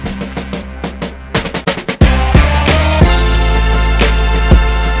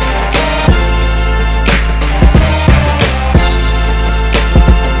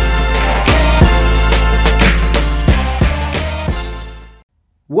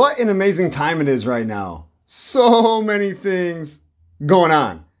What an amazing time it is right now. So many things going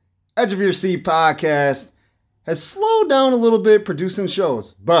on. Edge of Your Seat podcast has slowed down a little bit producing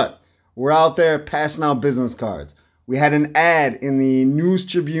shows, but we're out there passing out business cards. We had an ad in the News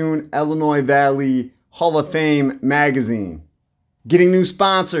Tribune Illinois Valley Hall of Fame magazine. Getting new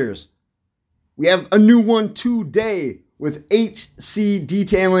sponsors. We have a new one today with HC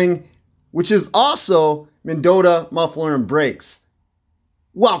Detailing, which is also Mendota Muffler and Brakes.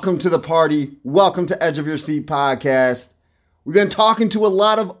 Welcome to the party. Welcome to Edge of Your Seat podcast. We've been talking to a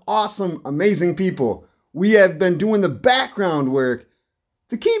lot of awesome, amazing people. We have been doing the background work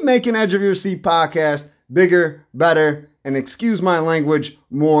to keep making Edge of Your Seat podcast bigger, better, and excuse my language,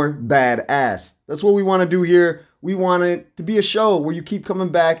 more badass. That's what we want to do here. We want it to be a show where you keep coming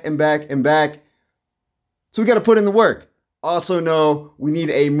back and back and back. So we got to put in the work. Also know we need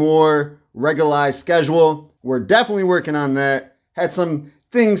a more regularized schedule. We're definitely working on that. Had some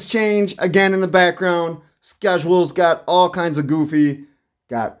things change again in the background. Schedules got all kinds of goofy.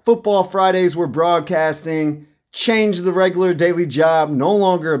 Got football Fridays we're broadcasting. Changed the regular daily job. No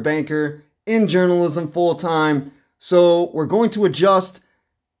longer a banker. In journalism full time. So we're going to adjust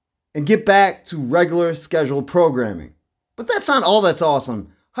and get back to regular scheduled programming. But that's not all that's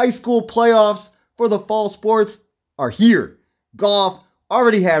awesome. High school playoffs for the fall sports are here. Golf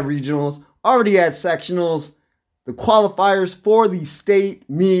already had regionals. Already had sectionals. The qualifiers for the state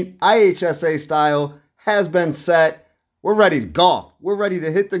meet, IHSA style, has been set. We're ready to golf. We're ready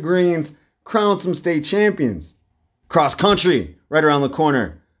to hit the greens, crown some state champions. Cross country, right around the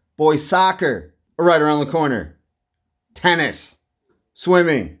corner. Boys soccer, right around the corner. Tennis,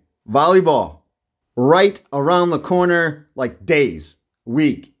 swimming, volleyball, right around the corner, like days,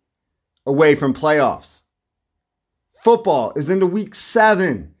 week, away from playoffs. Football is into week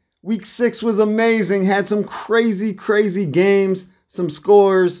 7. Week 6 was amazing. Had some crazy games, some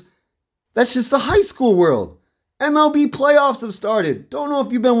scores. That's just the high school world. MLB playoffs have started. Don't know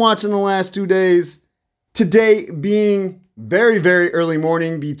if you've been watching the last 2 days. Today being very early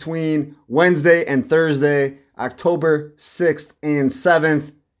morning between Wednesday and Thursday, October 6th and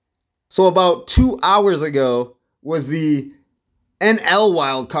 7th. So about 2 hours ago was the NL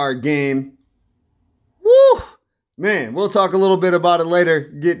wildcard game. Woo! Man, we'll talk a little bit about it later.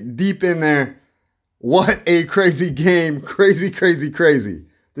 Get deep in there. What a crazy game. Crazy.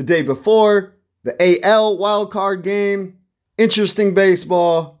 The day before, the AL wildcard game. Interesting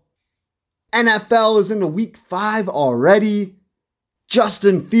baseball. NFL is into week 5 already.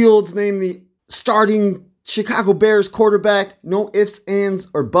 Justin Fields named the starting Chicago Bears quarterback. No ifs, ands,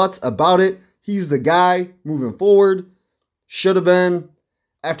 or buts about it. He's the guy moving forward. Should have been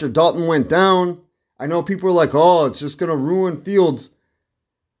after Dalton went down. I know people are like, oh, it's just going to ruin Fields.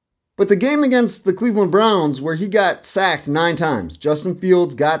 But the game against the Cleveland Browns where he got sacked 9 times. Justin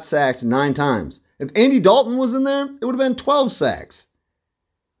Fields got sacked 9 times. If Andy Dalton was in there, it would have been 12 sacks.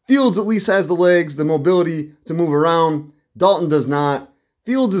 Fields at least has the legs, the mobility to move around. Dalton does not.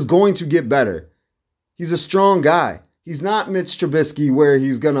 Fields is going to get better. He's a strong guy. He's not Mitch Trubisky where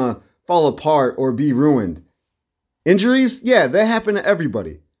he's going to fall apart or be ruined. Injuries? Yeah, they happen to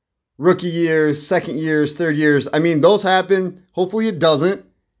everybody. Rookie years, second years, third years. I mean, those happen. Hopefully it doesn't.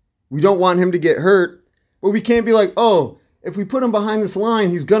 We don't want him to get hurt. But we can't be like, oh, if we put him behind this line,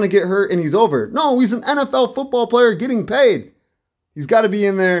 he's going to get hurt and he's over. No, he's an NFL football player getting paid. He's got to be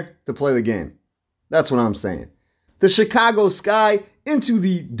in there to play the game. That's what I'm saying. The Chicago Sky into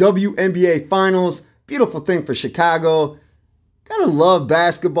the WNBA Finals. Beautiful thing for Chicago. Gotta love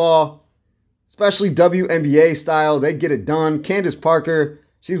basketball, especially WNBA style. They get it done. Candace Parker.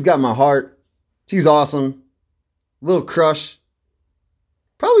 She's got my heart. She's awesome. Little crush.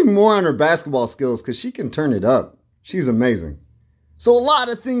 Probably more on her basketball skills because she can turn it up. She's amazing. So a lot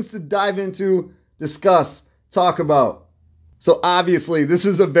of things to dive into, discuss, talk about. So obviously this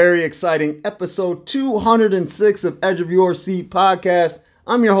is a very exciting episode 206 of Edge of Your Seat podcast.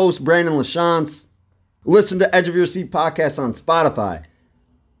 I'm your host, Brandon LaChance. Listen to Edge of Your Seat podcast on Spotify,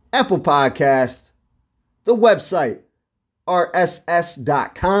 Apple Podcasts, the website,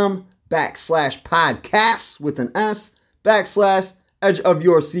 rss.com/podcasts with an S / Edge of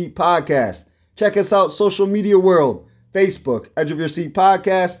Your Seat podcast. Check us out, social media world, Facebook, Edge of Your Seat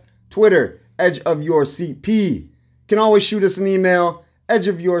podcast, Twitter, Edge of Your Seat P. Can always shoot us an email,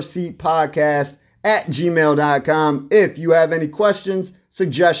 edgeofyourseatpodcast@gmail.com. If you have any questions,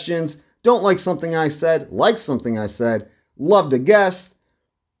 suggestions, don't like something I said, like something I said, love to guest,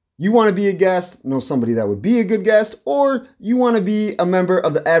 you want to be a guest, know somebody that would be a good guest, or you want to be a member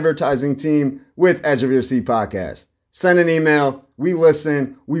of the advertising team with Edge of Your Seat podcast. Send an email, we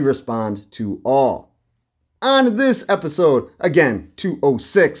listen, we respond to all. On this episode, again,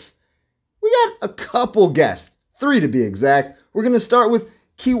 206, we got a couple guests, 3 to be exact. We're going to start with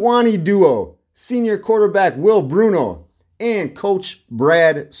Kewaunee duo, senior quarterback Will Bruno and coach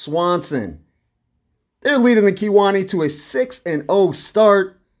Brad Swanson. They're leading the Kewaunee to a 6-0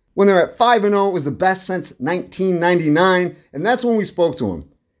 start. When they're at 5-0, it was the best since 1999, and that's when we spoke to them.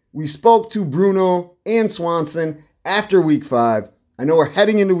 We spoke to Bruno and Swanson after week 5. I know we're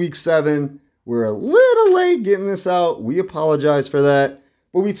heading into week 7. We're a little late getting this out. We apologize for that.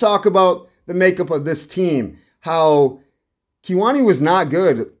 But we talk about the makeup of this team, how Kewaunee was not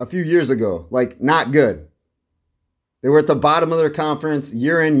good a few years ago. Like, not good. They were at the bottom of their conference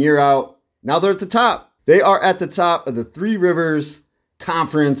year in, year out. Now they're at the top. They are at the top of the Three Rivers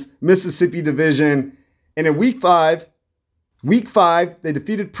Conference, Mississippi Division. And in week 5, they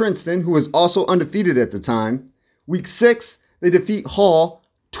defeated Princeton, who was also undefeated at the time. Week 6, they defeat Hall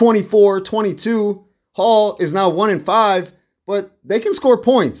 24-22. Hall is now 1-5, but they can score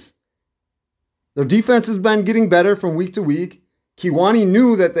points. Their defense has been getting better from week to week. Kewaunee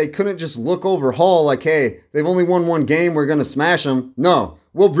knew that they couldn't just look over Hall like, hey, they've only won one game, we're going to smash them. No,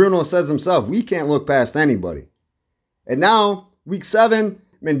 Will Bruno says himself, we can't look past anybody. And now, week 7,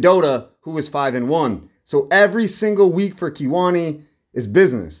 Mendota, who is 5-1. So every single week for Kewaunee is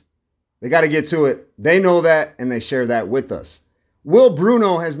business. They got to get to it. They know that, and they share that with us. Will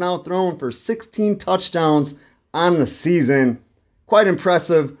Bruno has now thrown for 16 touchdowns on the season. Quite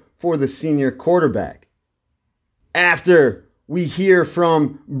impressive for the senior quarterback. After we hear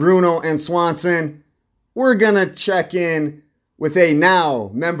from Bruno and Swanson, we're going to check in with a now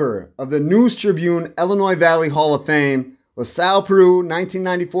member of the News Tribune Illinois Valley Hall of Fame, LaSalle Peru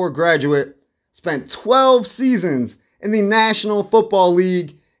 1994 graduate, spent 12 seasons in the National Football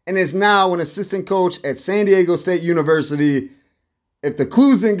League, and is now an assistant coach at San Diego State University. If the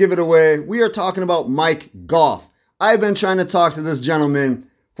clues didn't give it away, we are talking about Mike Goff. I've been trying to talk to this gentleman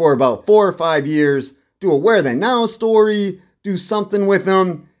for about 4 or 5 years, do a Where They Now story, do something with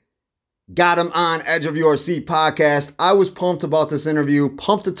him. Got him on Edge of Your Seat podcast. I was pumped about this interview,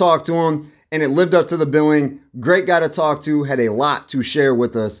 pumped to talk to him, and it lived up to the billing. Great guy to talk to, had a lot to share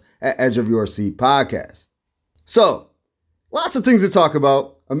with us at Edge of Your Seat podcast. So, lots of things to talk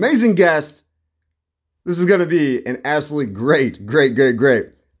about. Amazing guest. This is going to be an absolutely great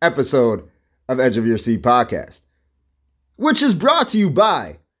episode of Edge of Your Seat podcast, which is brought to you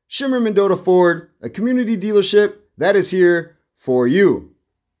by Shimmer Mendota Ford, a community dealership that is here for you.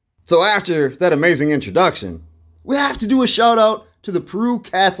 So after that amazing introduction, we have to do a shout out to the Peru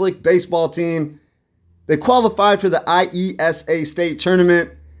Catholic baseball team. They qualified for the IESA state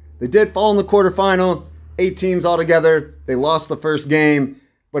tournament. They did fall in the quarterfinal, 8 teams altogether. They lost the first game,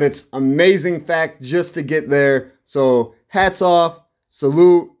 but it's amazing fact just to get there. So hats off,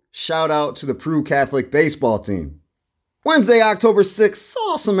 salute, shout out to the Peru Catholic baseball team. Wednesday, October 6th,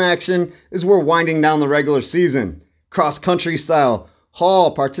 saw some action as we're winding down the regular season. Cross-country style,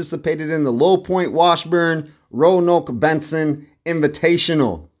 Hall participated in the Low Point Washburn Roanoke Benson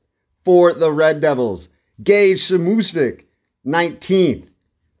Invitational for the Red Devils. Gage Samusvik, 19th.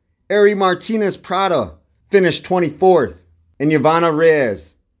 Ari Martinez Prada finished 24th. And Yavana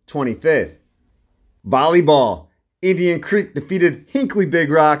Reyes, 25th. Volleyball, Indian Creek defeated Hinckley Big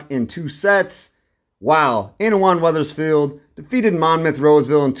Rock in 2 sets. Wow, Anawan Wethersfield defeated Monmouth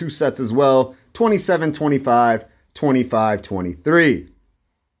Roseville in 2 sets as well, 27-25, 25-23.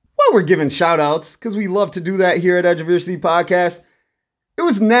 While we're giving shout-outs, because we love to do that here at Edge of Your Seat podcast, it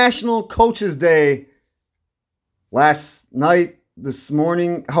was National Coaches Day last night, this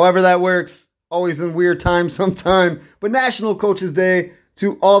morning, however that works. Always in weird times sometime, but National Coaches Day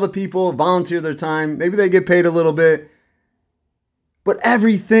to all the people volunteer their time. Maybe they get paid a little bit, but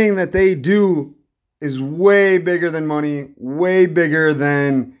everything that they do is way bigger than money, way bigger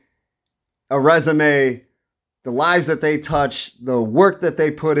than a resume. The lives that they touch, the work that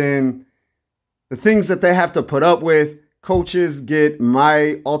they put in, the things that they have to put up with. Coaches get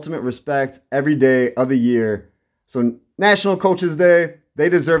my ultimate respect every day of the year. So National Coaches Day, they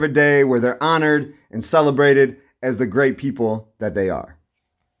deserve a day where they're honored and celebrated as the great people that they are.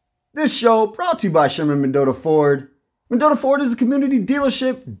 This show brought to you by Sherman Mendota Ford. Mendota Ford is a community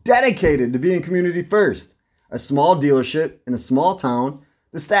dealership dedicated to being community first. A small dealership in a small town,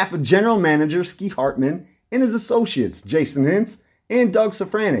 the staff of General Manager Ski Hartman and his associates, Jason Hintz and Doug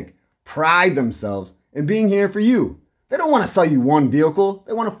Safranek, pride themselves in being here for you. They don't want to sell you one vehicle.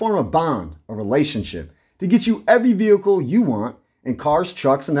 They want to form a bond, a relationship, to get you every vehicle you want in cars,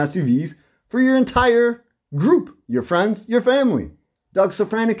 trucks, and SUVs for your entire group, your friends, your family. Doug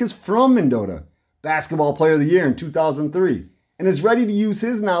Safranek is from Mendota, Basketball Player of the Year in 2003, and is ready to use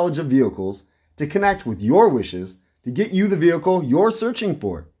his knowledge of vehicles to connect with your wishes to get you the vehicle you're searching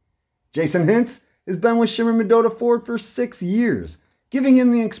for. Jason Hintz has been with Shimmer Mendota Ford for 6 years, giving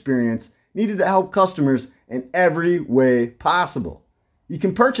him the experience needed to help customers in every way possible. You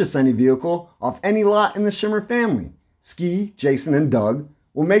can purchase any vehicle off any lot in the Shimmer family. Ski, Jason, and Doug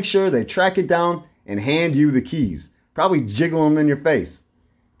will make sure they track it down and hand you the keys, probably jiggle them in your face.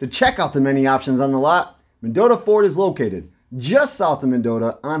 To check out the many options on the lot, Mendota Ford is located just south of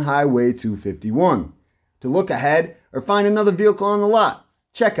Mendota on Highway 251. To look ahead or find another vehicle on the lot,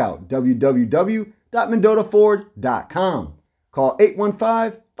 check out www.mendotaford.com. Call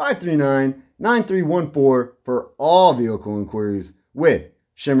 815-539-9314 for all vehicle inquiries with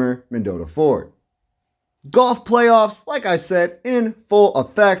Shimmer Mendota Ford. Golf playoffs, like I said, in full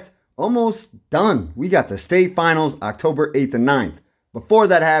effect. Almost done. We got the state finals October 8th and 9th. Before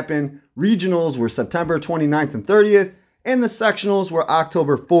that happened, regionals were September 29th and 30th, and the sectionals were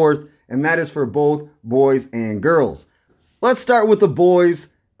October 4th, and that is for both boys and girls. Let's start with the boys.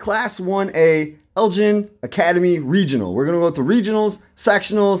 Class 1A Elgin Academy Regional. We're going to go through regionals,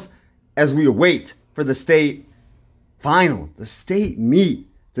 sectionals, as we await for the state final, the state meet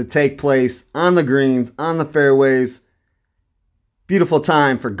to take place on the greens, on the fairways. Beautiful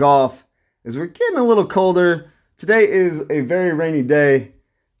time for golf as we're getting a little colder. Today is a very rainy day,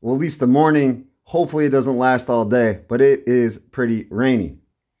 well, at least the morning. Hopefully it doesn't last all day, but it is pretty rainy.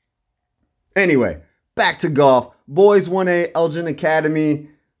 Anyway, back to golf. Boys 1A Elgin Academy.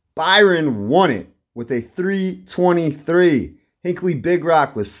 Byron won it with a 323. Hinckley Big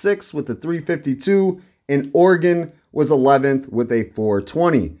Rock was 6th with a 352, and Oregon was 11th with a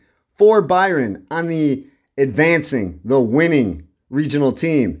 420. For Byron on the winning regional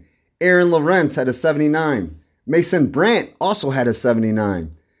team, Aaron Lawrence had a 79. Mason Brandt also had a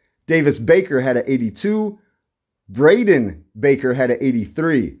 79. Davis Baker had an 82. Braden Baker had an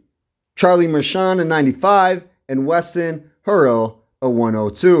 83. Charlie Mershon a 95. And Weston Hurrell a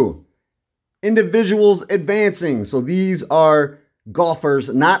 102. Individuals advancing. So these are golfers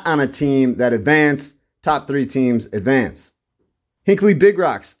not on a team that advance. Top 3 teams advance. Hinckley Big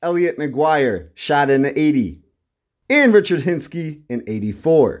Rocks, Elliot McGuire shot in an 80. And Richard Hinsky in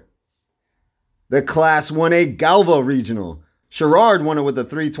 84. The Class 1A Galva Regional. Sherrard won it with a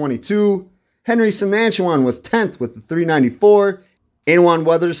 322. Henry Senanchuan was 10th with a 394. Anwan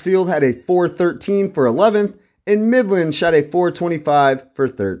Weathersfield had a 413 for 11th. And Midland shot a 425 for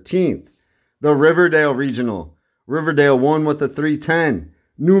 13th. The Riverdale Regional. Riverdale won with a 310.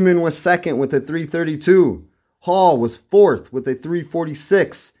 Newman was 2nd with a 332. Hall was 4th with a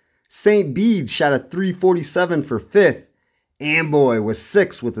 346. St. Bede shot a 347 for 5th. Amboy was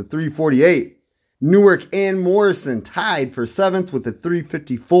 6th with a 348. Newark and Morrison tied for 7th with a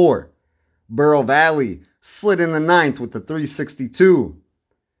 354. Burrow Valley slid in the 9th with a 362.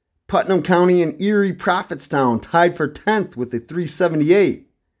 Putnam County and Erie Prophetstown tied for 10th with a 378.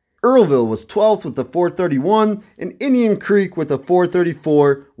 Earlville was 12th with a 431, and Indian Creek with a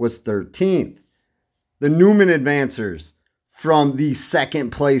 434 was 13th. The Newman advancers from the second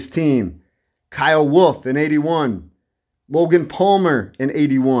place team. Kyle Wolf in 81. Logan Palmer in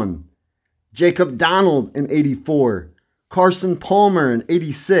 81. Jacob Donald in 84. Carson Palmer in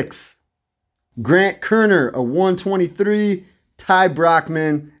 86. Grant Kerner a 123. Ty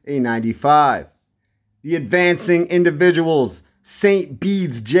Brockman a 95. The advancing individuals. St.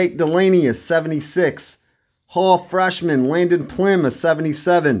 Bede's Jake Delaney a 76. Hall freshman Landon Plim a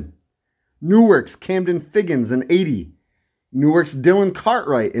 77. Newark's Camden Figgins an 80. Newark's Dylan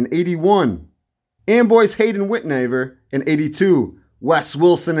Cartwright an 81. Amboy's Hayden Whitnaver an 82. Wes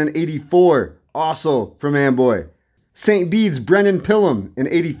Wilson an 84, also from Amboy. St. Bede's Brendan Pillam an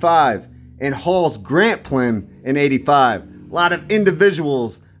 85. And Hall's Grant Plim an 85. A lot of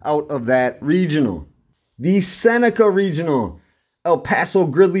individuals out of that regional. The Seneca Regional. El Paso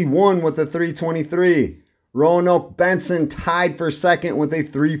Gridley won with a 323. Roanoke Benson tied for 2nd with a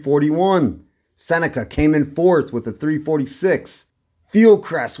 341. Seneca came in 4th with a 346.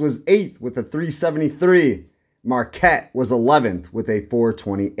 Fieldcrest was 8th with a 373. Marquette was 11th with a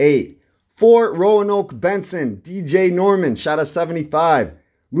 428. For Roanoke Benson, DJ Norman shot a 75.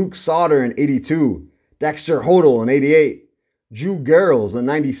 Luke Sauter an 82. Dexter Hodel an 88. Drew Garrels a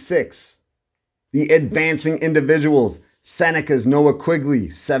 96. The advancing individuals, Seneca's Noah Quigley,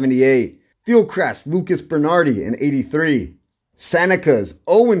 78. Fieldcrest, Lucas Bernardi, an 83. Seneca's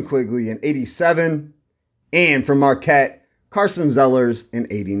Owen Quigley, an 87. And from Marquette, Carson Zellers, an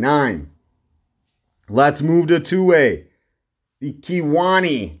 89. Let's move to 2A, the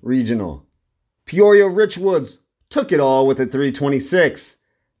Kewanee Regional. Peoria Richwoods took it all with a 326.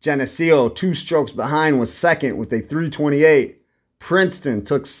 Geneseo, 2 strokes behind, was 2nd with a 328. Princeton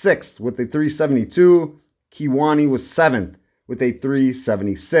took 6th with a 372. Kewanee was 7th with a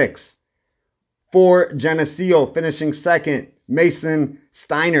 376. For Geneseo finishing 2nd, Mason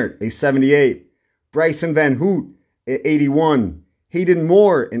Steinert, a 78. Bryson Van Hoot at 81. Hayden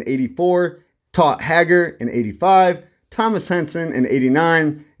Moore in 84. Todd Hager in 85. Thomas Henson in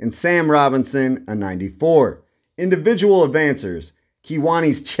 89. And Sam Robinson a 94. Individual advancers,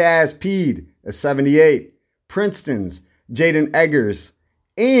 Kewanee's Chaz Peed a 78. Princeton's Jaden Eggers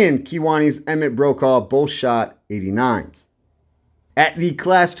and Kewanee's Emmett Brokaw both shot 89s. At the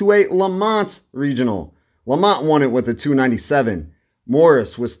Class 2A Lamont Regional, Lamont won it with a 297.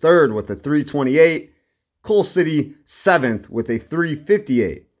 Morris was 3rd with a 328. Coal City 7th with a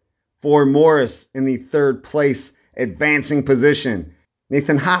 358. For Morris in the 3rd place advancing position,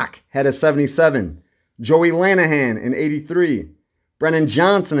 Nathan Hawk had a 77. Joey Lanahan in 83. Brennan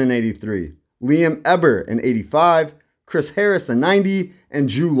Johnson in 83. Liam Eber in 85. Chris Harris a 90. And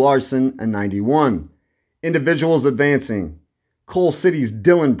Drew Larson a 91. Individuals advancing, Coal City's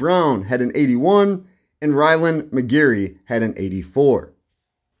Dylan Brown had an 81. And Rylan McGeary had an 84.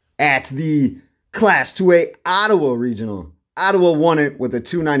 At the Class 2A Ottawa Regional, Ottawa won it with a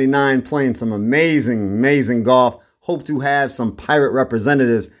 299, playing some amazing golf. Hope to have some Pirate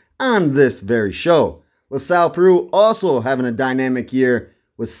representatives on this very show. LaSalle Peru also having a dynamic year,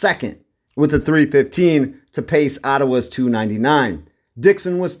 was 2nd with a 315 to pace Ottawa's 299.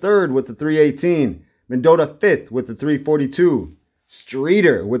 Dixon was 3rd with the 318. Mendota 5th with the 342.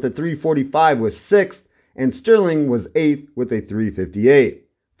 Streeter with the 345 was 6th. And Sterling was 8th with a 358.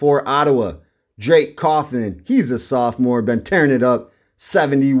 For Ottawa, Drake Kaufman, he's a sophomore, been tearing it up,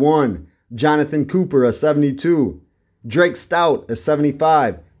 71. Jonathan Cooper, a 72. Drake Stout, a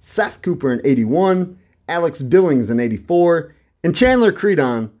 75. Seth Cooper, an 81. Alex Billings, an 84. And Chandler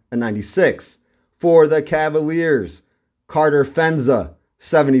Creedon, a 96. For the Cavaliers, Carter Fenza,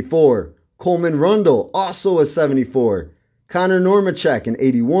 74. Coleman Rundle, also a 74. Connor Normacek, an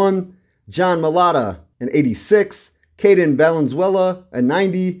 81. John Malata, an 86. Caden Valenzuela, a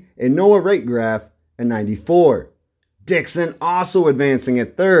 90. And Noah Rategraph, a 94. Dixon also advancing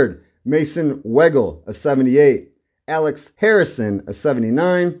at 3rd. Mason Weigel, a 78. Alex Harrison, a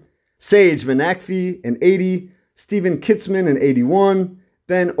 79. Sage Manakfi, an 80. Stephen Kitzman, an 81.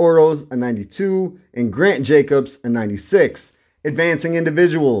 Ben Oros, a 92. And Grant Jacobs, a 96. Advancing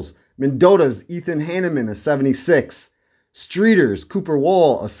individuals, Mendota's Ethan Hanneman, a 76. Streeter's Cooper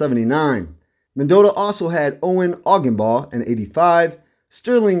Wall, a 79. Mendota also had Owen Augenbaugh, an 85.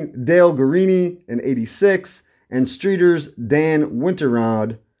 Sterling Dale Guarini, an 86. And Streeter's Dan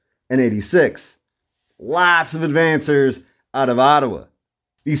Winterrod, an 86. Lots of advancers out of Ottawa.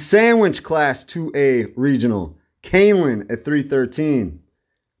 The Sandwich Class 2A Regional, Canelan at 313.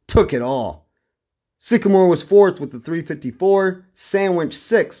 Took it all. Sycamore was 4th with the 354. Sandwich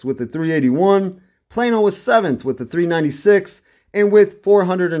 6th with the 381. Plano was 7th with the 396. And with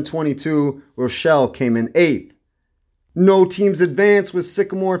 422, Rochelle came in 8th. No teams advanced, with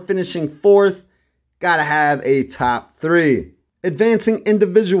Sycamore finishing 4th. Gotta have a top 3. Advancing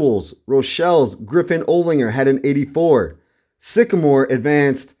individuals, Rochelle's Griffin Olinger had an 84. Sycamore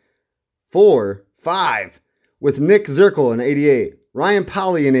advanced 5 with Nick Zirkle an 88. Ryan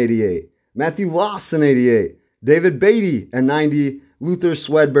Polly an 88. Matthew Loss an 88. David Beatty a 90. Luther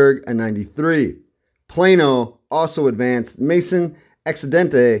Swedberg a 93. Plano also advanced Mason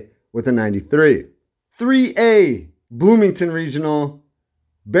Accidente with a 93. 3A Bloomington Regional,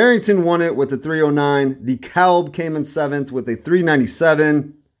 Barrington won it with a 309. DeKalb came in 7th with a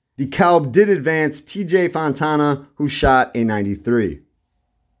 397. DeKalb did advance TJ Fontana, who shot a 93.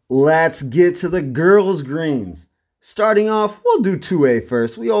 Let's get to the girls' greens. Starting off, we'll do 2A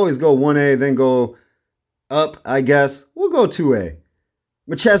first. We always go 1A, then go up, I guess. We'll go 2A.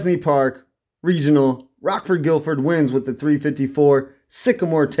 McChesney Park Regional, Rockford Guilford wins with the 354.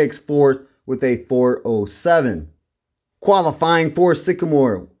 Sycamore takes 4th with a 407. Qualifying for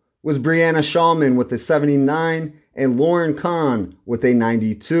Sycamore was Brianna Shawman with a 79 and Lauren Kahn with a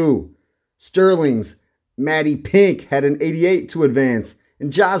 92. Sterling's Maddie Pink had an 88 to advance,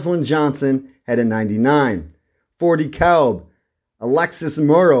 and Jocelyn Johnson had a 99. For DeKalb, Alexis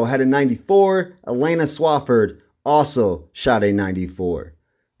Morrow had a 94. Elena Swafford also shot a 94.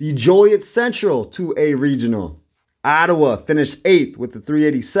 The Joliet Central 2A Regional, Ottawa finished 8th with the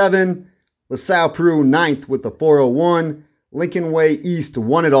 387. LaSalle Peru 9th with the 401. Lincoln Way East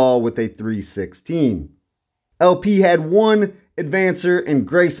won it all with a 316. LP had one advancer in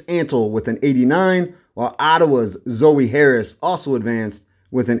Grace Antle with an 89, while Ottawa's Zoe Harris also advanced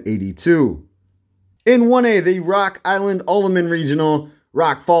with an 82. In 1A, the Rock Island Ulliman Regional,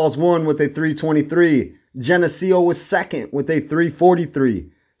 Rock Falls won with a 323. Geneseo was second with a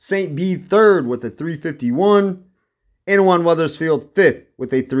 343. St. Bede third with a 351. Anawan Wethersfield fifth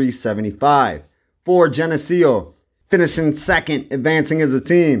with a 375. For Geneseo, finishing second, advancing as a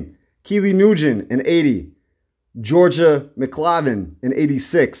team, Keely Nugent in 80. Georgia McLavin in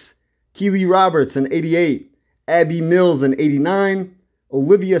 86. Keely Roberts in 88. Abby Mills in 89.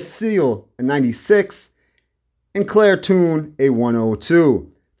 Olivia Seal in 96. And Claire Toon a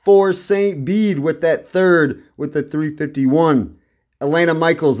 102. For St. Bede with that third with the 351. Elena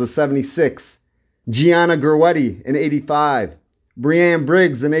Michaels a 76. Gianna Gerwetti in 85. Brianne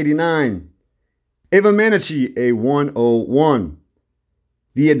Briggs in 89. Ava Manichi a 101.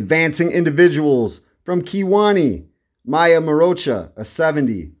 The advancing individuals from Kiwani, Maya Marocha a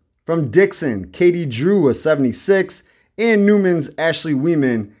 70. From Dixon, Katie Drew a 76. And Newman's Ashley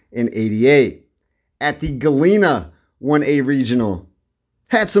Weeman in 88. At the Galena 1A Regional,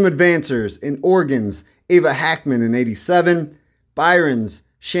 had some advancers in Oregon's Ava Hackman in 87. Byron's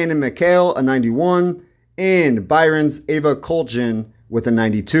Shannon McHale a 91. And Byron's Ava Colchin with a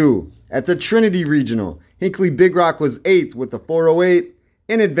 92. At the Trinity Regional, Hinckley Big Rock was 8th with a 408.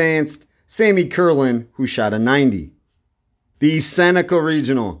 And advanced, Sammy Curlin, who shot a 90. The Seneca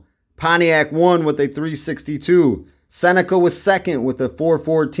Regional, Pontiac won with a 362. Seneca was second with a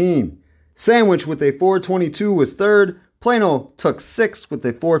 414. Sandwich with a 422 was third. Plano took 6th with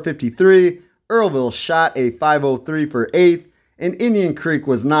a 453. Earlville shot a 503 for 8th. And Indian Creek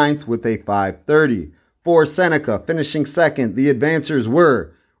was 9th with a 530. For Seneca, finishing second, the advancers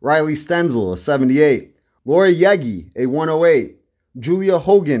were Riley Stenzel, a 78. Lori Yegi, a 108. Julia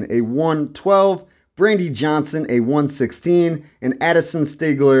Hogan, a 112. Brandy Johnson, a 116. And Addison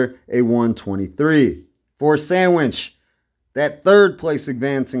Stigler, a 123. For Sandwich, that third place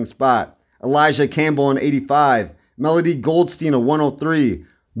advancing spot, Elijah Campbell, an 85. Melody Goldstein, a 103.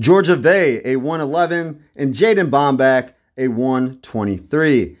 Georgia Vey, a 111. And Jaden Bombach, a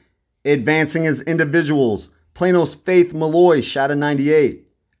 123. Advancing as individuals, Plano's Faith Malloy shot a 98.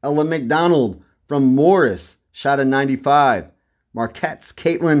 Ella McDonald from Morris shot a 95. Marquette's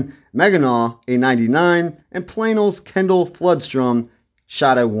Caitlin Meganaw a 99. And Plano's Kendall Floodstrom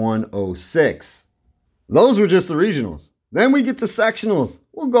shot a 106. Those were just the regionals. Then we get to sectionals.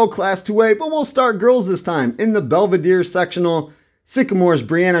 We'll go Class 2A, but we'll start girls this time. In the Belvedere sectional, Sycamore's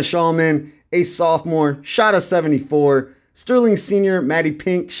Brianna Shulman, a sophomore, shot a 74. Sterling senior Maddie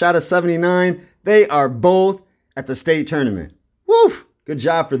Pink shot a 79. They are both at the state tournament. Woo! Good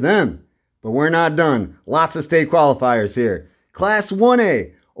job for them. But we're not done. Lots of state qualifiers here. Class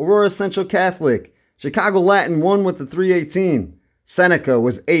 1A, Aurora Central Catholic. Chicago Latin won with the 318. Seneca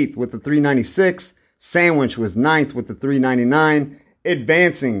was 8th with the 396. Sandwich was 9th with the 399.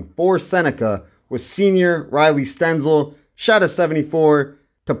 Advancing for Seneca was senior Riley Stenzel, shot a 74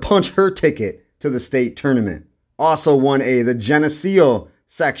 to punch her ticket to the state tournament. Also 1A, the Geneseo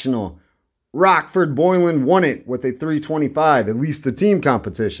sectional. Rockford Boylan won it with a 325, at least the team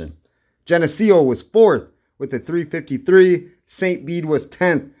competition. Geneseo was 4th with a 353. St. Bede was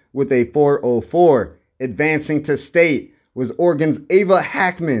 10th with a 404. Advancing to state was Oregon's Ava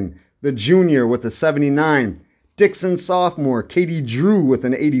Hackman, the junior, with a 79. Dixon sophomore Katie Drew with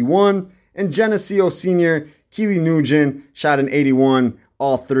an 81. And Geneseo senior Keely Nugent shot an 81.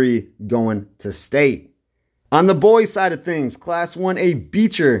 All three going to state. On the boys' side of things, Class 1A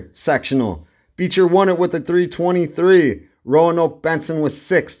Beecher sectional. Beecher won it with a 323. Roanoke Benson was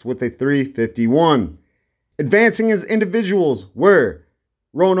 6th with a 351. Advancing as individuals were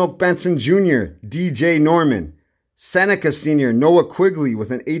Roanoke Benson Jr., DJ Norman, Seneca Senior Noah Quigley with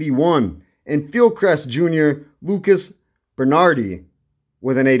an 81, and Fieldcrest Jr. Lucas Bernardi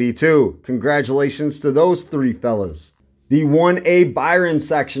with an 82. Congratulations to those three fellas. The 1A Byron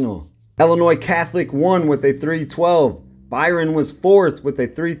sectional. Illinois Catholic won with a 312. Byron was 4th with a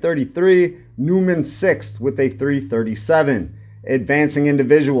 333. Newman 6th with a 337. Advancing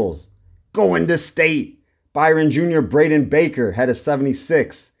individuals. Going to state. Byron Jr. Braden Baker had a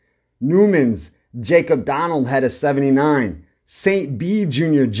 76. Newman's Jacob Donald had a 79. St. Bede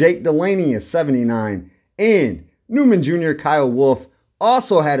Jr. Jake Delaney a 79. And Newman Jr. Kyle Wolf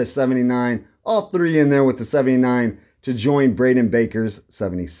also had a 79. All three in there with the 79 to join Braden Baker's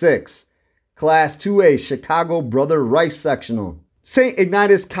 76. Class 2A Chicago Brother Rice sectional. St.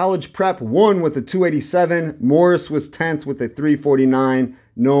 Ignatius College Prep won with a 287. Morris was 10th with a 349.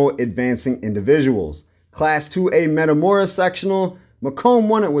 No advancing individuals. Class 2A Metamora sectional. Macomb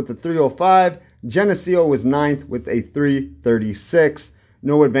won it with a 305. Geneseo was 9th with a 336.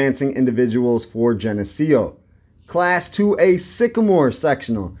 No advancing individuals for Geneseo. Class 2A Sycamore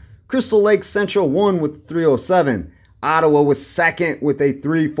sectional. Crystal Lake Central won with 307. Ottawa was second with a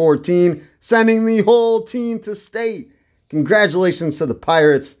 3-14, sending the whole team to state. Congratulations to the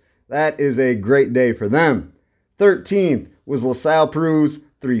Pirates. That is a great day for them. 13th was LaSalle Perouse,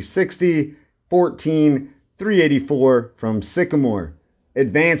 360. 14, 384 from Sycamore.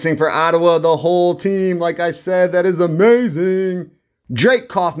 Advancing for Ottawa, the whole team, like I said, that is amazing. Drake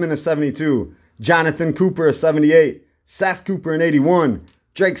Kaufman, a 72. Jonathan Cooper, a 78. Seth Cooper, an 81.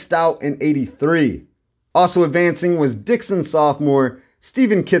 Drake Stout, an 83. Also advancing was Dixon sophomore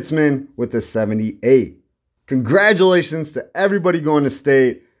Steven Kitzman with a 78. Congratulations to everybody going to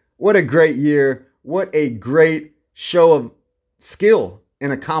state. What a great year. What a great show of skill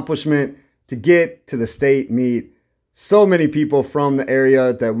and accomplishment to get to the state meet. So many people from the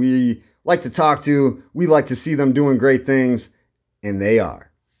area that we like to talk to. We like to see them doing great things, and they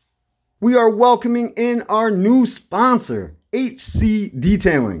are. We are welcoming in our new sponsor, HC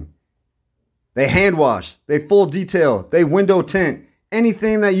Detailing. They hand wash, they full detail, they window tint.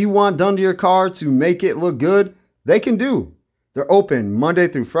 Anything that you want done to your car to make it look good, they can do. They're open Monday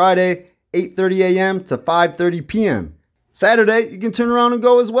through Friday, 8:30 a.m. to 5:30 p.m. Saturday, you can turn around and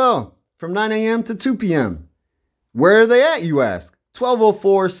go as well, from 9 a.m. to 2 p.m. Where are they at, you ask?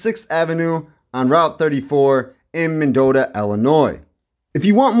 1204 6th Avenue on Route 34 in Mendota, Illinois. If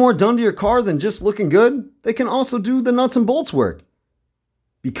you want more done to your car than just looking good, they can also do the nuts and bolts work,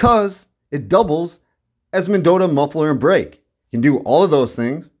 because it doubles as Mendota muffler and brake. You can do all of those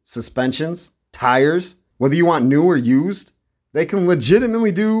things: suspensions, tires, whether you want new or used. They can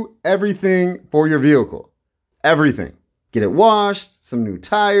legitimately do everything for your vehicle. Everything. Get it washed, some new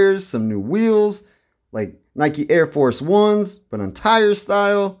tires, some new wheels, like Nike Air Force Ones, but on tire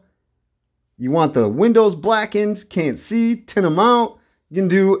style. You want the windows blackened, can't see, tint them out. You can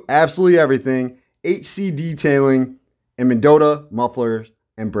do absolutely everything. HC Detailing and Mendota Mufflers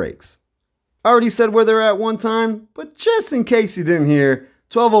and Brakes. I already said where they're at one time, but just in case you didn't hear,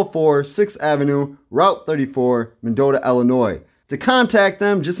 1204 6th Avenue, Route 34, Mendota, Illinois. To contact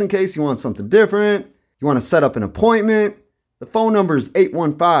them, just in case you want something different, you want to set up an appointment, the phone number is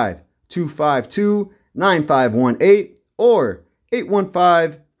 815-252-9518 or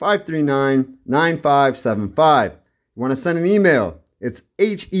 815-539-9575. You want to send an email, it's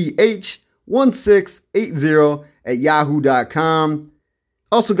heh1680@yahoo.com.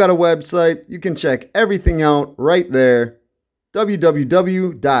 Also got a website. You can check everything out right there,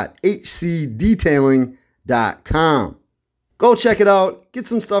 www.hcdetailing.com. Go check it out. Get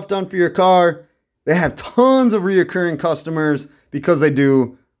some stuff done for your car. They have tons of reoccurring customers because they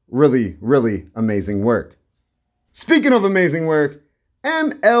do really, really amazing work. Speaking of amazing work,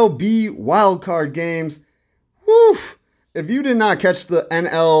 MLB wildcard games. Whew. If you did not catch the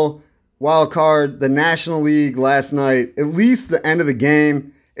NL wildcard, the National League last night, at least the end of the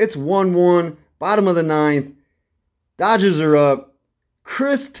game, it's 1-1, bottom of the ninth. Dodgers are up.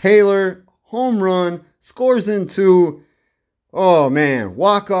 Chris Taylor, home run, scores in two. Oh man,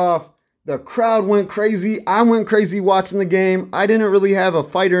 walk off. The crowd went crazy. I went crazy watching the game. I didn't really have a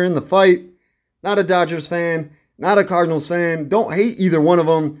fighter in the fight. Not a Dodgers fan, not a Cardinals fan. Don't hate either one of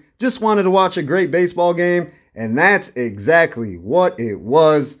them. Just wanted to watch a great baseball game, and that's exactly what it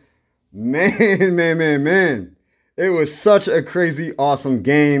was. Man. It was such a crazy, awesome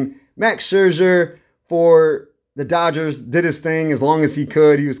game. Max Scherzer for the Dodgers did his thing as long as he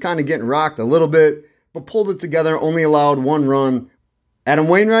could. He was kind of getting rocked a little bit, but pulled it together, only allowed one run. Adam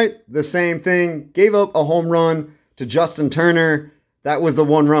Wainwright, the same thing, gave up a home run to Justin Turner. That was the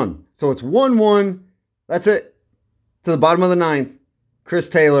one run. So it's 1-1. That's it. To the bottom of the ninth. Chris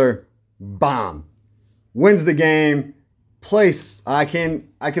Taylor, bomb. Wins the game. Place, I can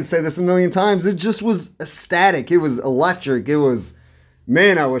say this a million times. It just was ecstatic. It was electric. It was,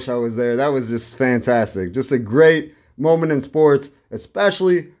 man, I wish I was there. That was just fantastic. Just a great moment in sports,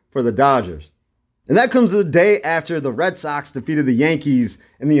 especially for the Dodgers. And that comes the day after the Red Sox defeated the Yankees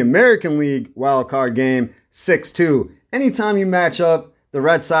in the American League wildcard game 6-2. Anytime you match up the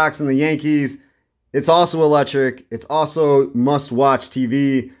Red Sox and the Yankees, it's also electric. It's also must-watch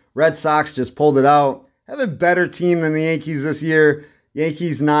TV. Red Sox just pulled it out. Have a better team than the Yankees this year.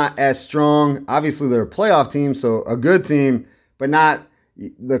 Yankees not as strong. Obviously, they're a playoff team, so a good team, but not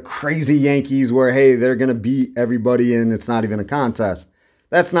the crazy Yankees where, hey, they're going to beat everybody and it's not even a contest.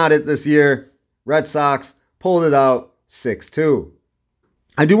 That's not it this year. Red Sox pulled it out 6-2.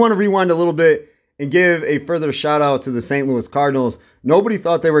 I do want to rewind a little bit and give a further shout out to the St. Louis Cardinals. Nobody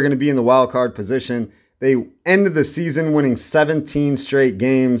thought they were going to be in the wild card position. They ended the season winning 17 straight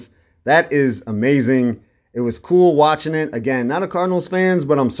games. That is amazing. It was cool watching it. Again, not a Cardinals fans,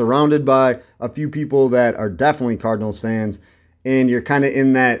 but I'm surrounded by a few people that are definitely Cardinals fans. And you're kind of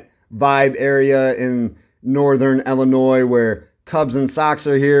in that vibe area. And northern Illinois where Cubs and Sox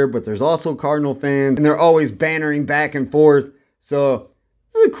are here, but there's also Cardinal fans, and they're always bannering back and forth. So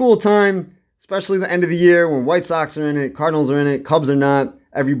it's a cool time, especially the end of the year when White Sox are in it, Cardinals are in it, Cubs are not,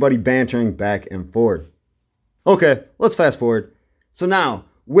 everybody bantering back and forth. Okay, let's fast forward. So now,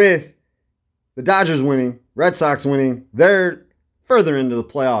 with the Dodgers winning, Red Sox winning, they're further into the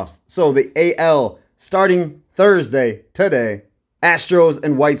playoffs. So the AL starting Thursday, today, Astros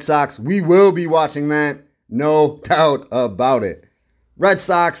and White Sox, we will be watching that. No doubt about it. Red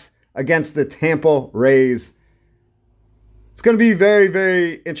Sox against the Tampa Rays. It's going to be a very,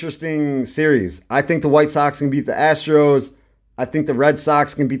 very interesting series. I think the White Sox can beat the Astros. I think the Red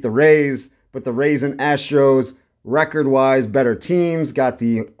Sox can beat the Rays. But the Rays and Astros, record-wise, better teams, got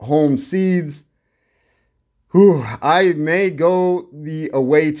the home seeds. I may go the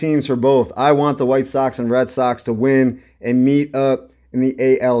away teams for both. I want the White Sox and Red Sox to win and meet up in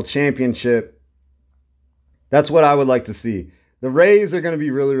the AL Championship. That's what I would like to see. The Rays are going to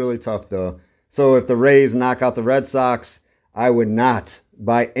be really, really tough, though. So if the Rays knock out the Red Sox, I would not,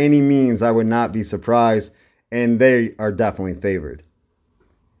 by any means, I would not be surprised. And they are definitely favored.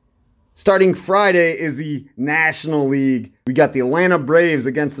 Starting Friday is the National League. We got the Atlanta Braves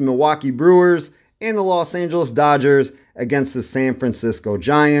against the Milwaukee Brewers and the Los Angeles Dodgers against the San Francisco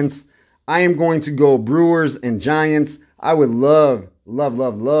Giants. I am going to go Brewers and Giants. I would love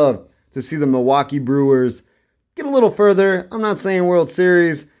to see the Milwaukee Brewers get a little further. I'm not saying World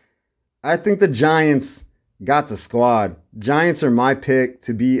Series. I think the Giants got the squad. Giants are my pick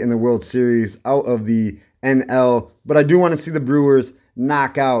to be in the World Series out of the NL, but I do want to see the Brewers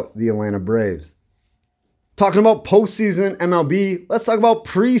knock out the Atlanta Braves. Talking about postseason MLB, let's talk about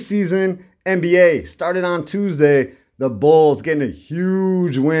preseason NBA. Started on Tuesday, the Bulls getting a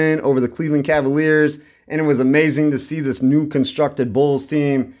huge win over the Cleveland Cavaliers, and it was amazing to see this new constructed Bulls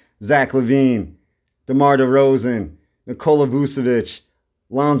team. Zach LaVine, DeMar DeRozan, Nikola Vucevic,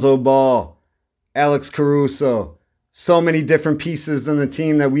 Lonzo Ball, Alex Caruso. So many different pieces than the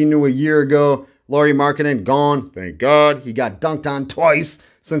team that we knew a year ago. Lauri Markkanen gone. Thank God. He got dunked on twice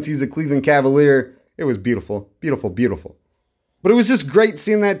since he's a Cleveland Cavalier. It was beautiful, beautiful, beautiful. But it was just great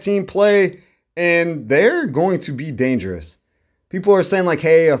seeing that team play, and they're going to be dangerous. People are saying like,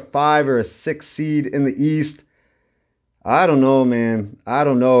 hey, a 5 or a 6 seed in the East. I don't know, man. I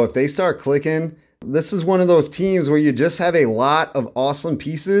don't know. If they start clicking, this is one of those teams where you just have a lot of awesome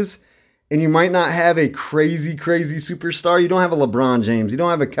pieces, and you might not have a crazy, crazy superstar. You don't have a LeBron James. You don't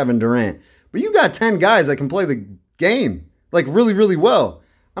have a Kevin Durant. But you got 10 guys that can play the game, like really, really well.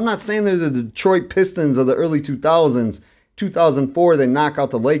 I'm not saying they're the Detroit Pistons of the early 2000s. 2004, they knock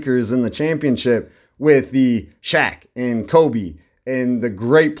out the Lakers in the championship with the Shaq and Kobe and the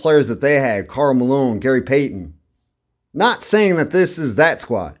great players that they had, Karl Malone, Gary Payton. Not saying that this is that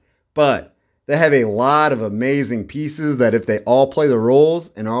squad, but they have a lot of amazing pieces that if they all play the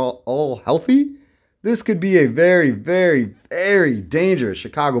roles and are all healthy, this could be a very, very, very dangerous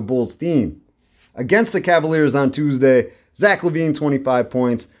Chicago Bulls team. Against the Cavaliers on Tuesday, Zach LaVine, 25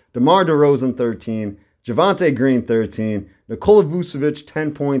 points, DeMar DeRozan, 13, Javonte Green, 13, Nikola Vucevic,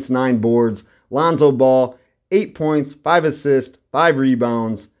 10 points, 9 boards, Lonzo Ball, 8 points, 5 assists, 5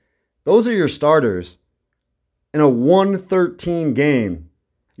 rebounds. Those are your starters. In a 113 game,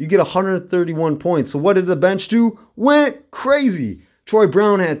 you get 131 points. So what did the bench do? Went crazy. Troy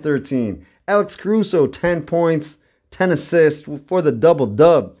Brown had 13. Alex Caruso, 10 points, 10 assists for the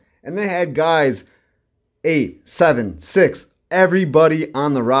double-dub. And they had guys 8, 7, 6, everybody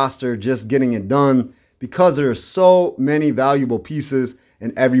on the roster just getting it done because there are so many valuable pieces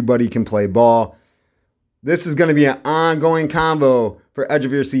and everybody can play ball. This is going to be an ongoing convo for Edge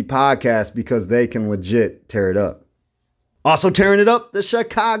of Your Seat podcast because they can legit tear it up. Also tearing it up, the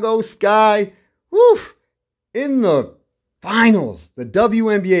Chicago Sky. Woo! In the finals, the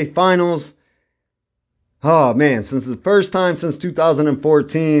WNBA finals. Oh man, since the first time since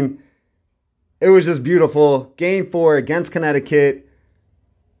 2014, it was just beautiful. Game 4 against Connecticut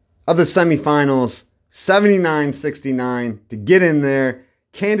of the semifinals, 79-69 to get in there.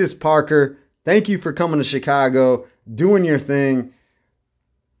 Candace Parker, thank you for coming to Chicago, doing your thing.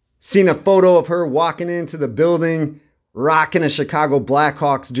 Seen a photo of her walking into the building, rocking a Chicago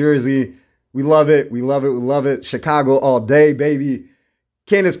Blackhawks jersey. We love it. We love it. We love it. Chicago all day, baby.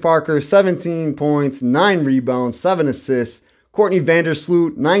 Candace Parker, 17 points, 9 rebounds, 7 assists. Courtney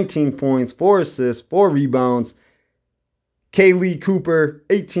Vandersloot, 19 points, 4 assists, 4 rebounds. Kaylee Cooper,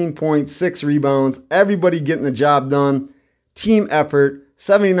 18 points, 6 rebounds. Everybody getting the job done. Team effort,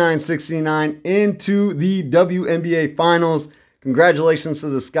 79-69 into the WNBA Finals. Congratulations to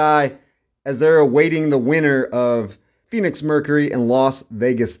the Sky as they're awaiting the winner of Phoenix Mercury and Las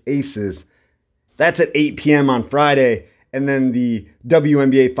Vegas Aces. That's at 8 p.m. on Friday. And then the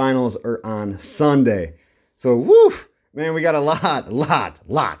WNBA finals are on Sunday. So, woo, man, we got a lot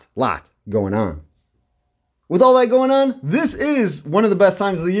going on. With all that going on, this is one of the best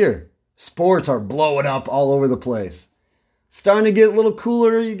times of the year. Sports are blowing up all over the place. Starting to get a little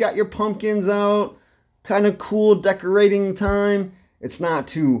cooler. You got your pumpkins out. Kind of cool decorating time. It's not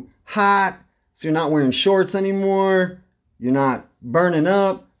too hot, so you're not wearing shorts anymore. You're not burning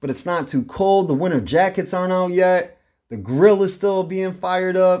up, but it's not too cold. The winter jackets aren't out yet. The grill is still being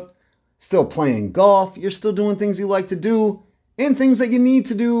fired up. Still playing golf. You're still doing things you like to do and things that you need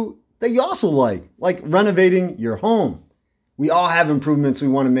to do that you also like renovating your home. We all have improvements we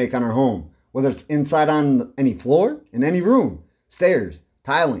want to make on our home, whether it's inside on any floor, in any room, stairs,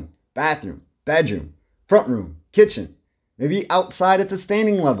 tiling, bathroom, bedroom, front room, kitchen, maybe outside at the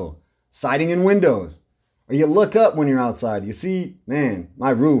standing level, siding and windows. Or you look up when you're outside, you see, man, my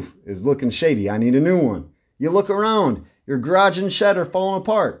roof is looking shady, I need a new one. You look around, your garage and shed are falling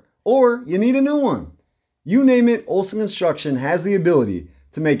apart, or you need a new one. You name it, Olson Construction has the ability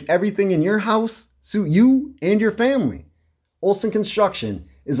to make everything in your house suit you and your family. Olson Construction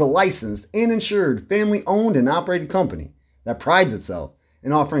is a licensed and insured family-owned and operated company that prides itself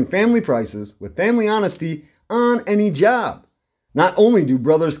in offering family prices with family honesty on any job. Not only do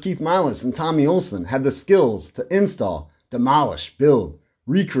brothers Keith Milas and Tommy Olson have the skills to install, demolish, build,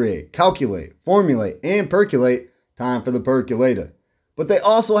 recreate, calculate, formulate, and percolate, time for the percolator, but they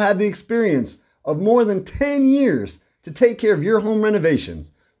also have the experience of more than 10 years to take care of your home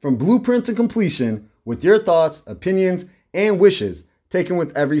renovations from blueprint to completion with your thoughts, opinions, and wishes taken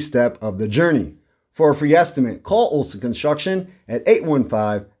with every step of the journey. For a free estimate, call Olson Construction at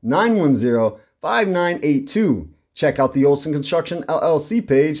 815-910-5982. Check out the Olson Construction LLC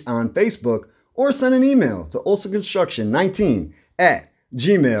page on Facebook or send an email to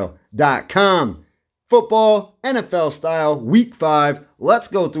olsonconstruction19@gmail.com. Football, NFL style, week 5. Let's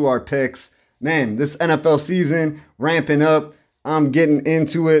go through our picks. Man, this NFL season ramping up. I'm getting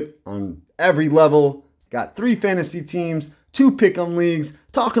into it on every level. Got 3 fantasy teams, 2 pick'em leagues,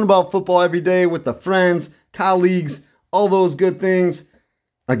 talking about football every day with the friends, colleagues, all those good things.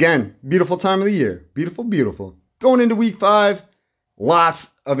 Again, beautiful time of the year. Beautiful, beautiful. Going into week 5,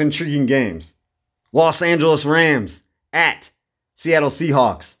 lots of intriguing games. Los Angeles Rams at Seattle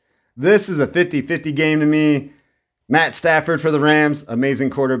Seahawks. This is a 50-50 game to me. Matt Stafford for the Rams, amazing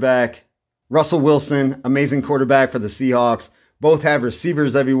quarterback. Russell Wilson, amazing quarterback for the Seahawks. Both have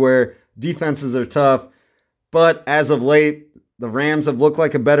receivers everywhere. Defenses are tough. But as of late, the Rams have looked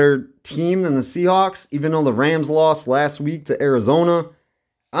like a better team than the Seahawks, even though the Rams lost last week to Arizona.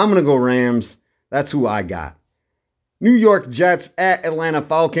 I'm going to go Rams. That's who I got. New York Jets at Atlanta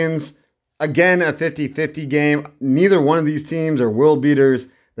Falcons. Again, a 50-50 game. Neither one of these teams are world beaters.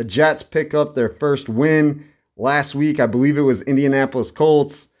 The Jets pick up their first win last week. I believe it was Indianapolis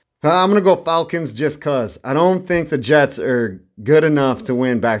Colts. I'm going to go Falcons just because. I don't think the Jets are good enough to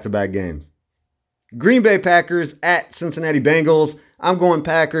win back-to-back games. Green Bay Packers at Cincinnati Bengals. I'm going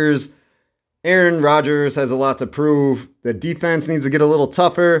Packers. Aaron Rodgers has a lot to prove. The defense needs to get a little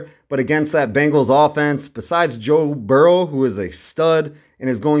tougher, but against that Bengals offense, besides Joe Burrow, who is a stud and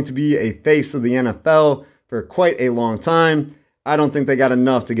is going to be a face of the NFL for quite a long time, I don't think they got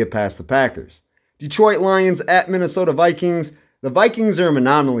enough to get past the Packers. Detroit Lions at Minnesota Vikings. The Vikings are an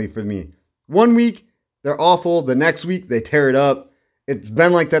anomaly for me. One week, they're awful. The next week, they tear it up. It's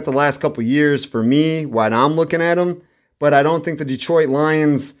been like that the last couple years for me when I'm looking at them. But I don't think the Detroit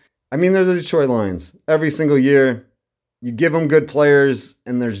Lions, they're the Detroit Lions. Every single year, you give them good players,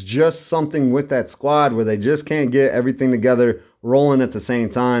 and there's just something with that squad where they just can't get everything together rolling at the same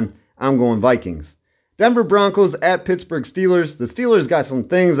time. I'm going Vikings. Denver Broncos at Pittsburgh Steelers. The Steelers got some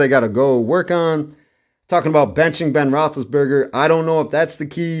things they got to go work on. Talking about benching Ben Roethlisberger. I don't know if that's the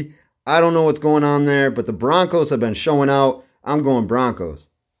key. I don't know what's going on there, but the Broncos have been showing out. I'm going Broncos.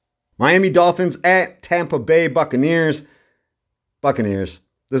 Miami Dolphins at Tampa Bay Buccaneers. Buccaneers.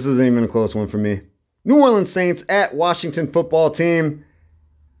 This isn't even a close one for me. New Orleans Saints at Washington Football Team.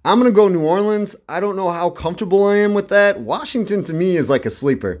 I'm going to go New Orleans. I don't know how comfortable I am with that. Washington to me is like a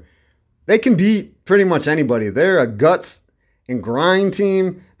sleeper. They can beat pretty much anybody. They're a guts and grind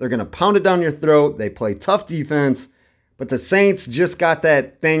team. They're going to pound it down your throat. They play tough defense. But the Saints just got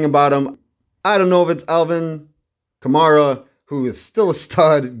that thing about them. I don't know if it's Alvin Kamara, who is still a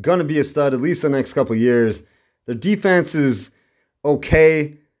stud, going to be a stud at least the next couple years. Their defense is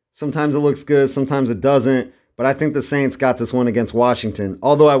okay. Sometimes it looks good, sometimes it doesn't. But I think the Saints got this one against Washington.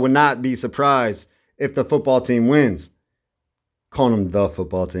 Although I would not be surprised if the football team wins. Calling them the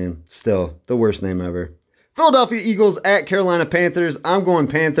football team. Still, the worst name ever. Philadelphia Eagles at Carolina Panthers. I'm going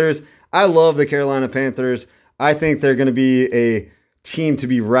Panthers. I love the Carolina Panthers. I think they're going to be a team to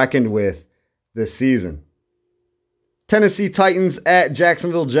be reckoned with this season. Tennessee Titans at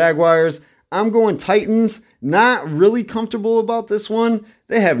Jacksonville Jaguars. I'm going Titans. Not really comfortable about this one.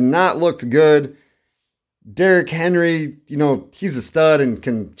 They have not looked good. Derrick Henry, he's a stud and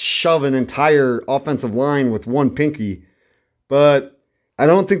can shove an entire offensive line with one pinky. But I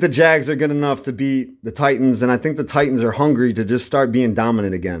don't think the Jags are good enough to beat the Titans, and I think the Titans are hungry to just start being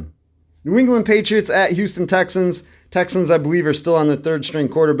dominant again. New England Patriots at Houston Texans. Texans, I believe, are still on their third-string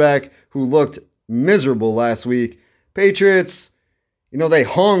quarterback who looked miserable last week. Patriots, they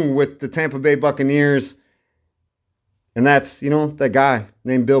hung with the Tampa Bay Buccaneers, and that's, that guy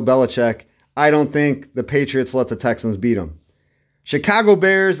named Bill Belichick. I don't think the Patriots let the Texans beat them. Chicago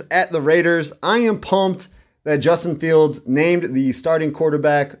Bears at the Raiders. I am pumped that Justin Fields named the starting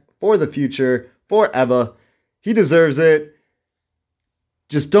quarterback for the future, forever. He deserves it.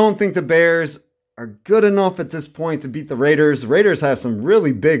 Just don't think the Bears are good enough at this point to beat the Raiders. Raiders have some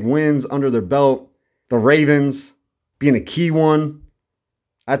really big wins under their belt. The Ravens being a key one.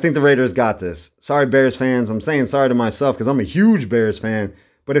 I think the Raiders got this. Sorry, Bears fans. I'm saying sorry to myself because I'm a huge Bears fan.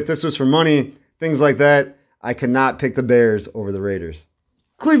 But if this was for money, things like that, I could not pick the Bears over the Raiders.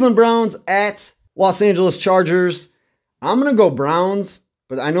 Cleveland Browns at Los Angeles Chargers. I'm going to go Browns,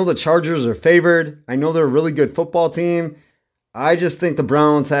 but I know the Chargers are favored. I know they're a really good football team. I just think the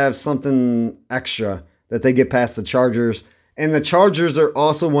Browns have something extra that they get past the Chargers. And the Chargers are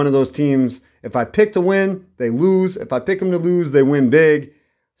also one of those teams, if I pick to win, they lose. If I pick them to lose, they win big.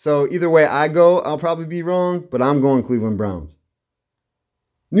 So either way I go, I'll probably be wrong, but I'm going Cleveland Browns.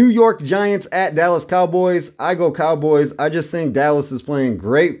 New York Giants at Dallas Cowboys. I go Cowboys. I just think Dallas is playing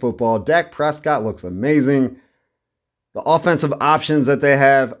great football. Dak Prescott looks amazing. The offensive options that they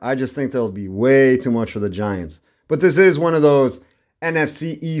have, I just think there'll be way too much for the Giants. But this is one of those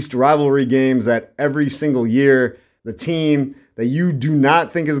NFC East rivalry games that every single year, the team that you do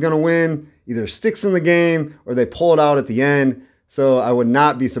not think is going to win either sticks in the game or they pull it out at the end. So I would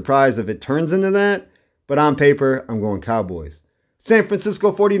not be surprised if it turns into that. But on paper, I'm going Cowboys. San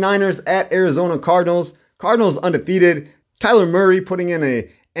Francisco 49ers at Arizona Cardinals. Cardinals undefeated. Kyler Murray putting in a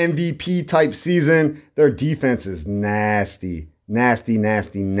MVP type season. Their defense is nasty.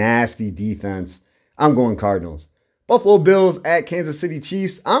 Nasty defense. I'm going Cardinals. Buffalo Bills at Kansas City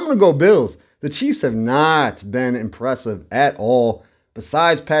Chiefs. I'm going to go Bills. The Chiefs have not been impressive at all.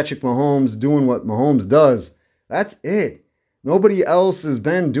 Besides Patrick Mahomes doing what Mahomes does, that's it. Nobody else has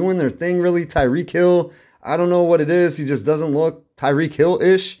been doing their thing really. Tyreek Hill, I don't know what it is. He just doesn't look Tyreek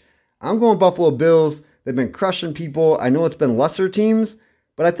Hill-ish. I'm going Buffalo Bills. They've been crushing people. I know it's been lesser teams,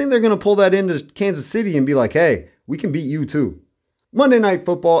 but I think they're going to pull that into Kansas City and be like, hey, we can beat you too. Monday Night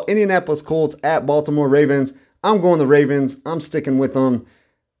Football, Indianapolis Colts at Baltimore Ravens. I'm going the Ravens. I'm sticking with them.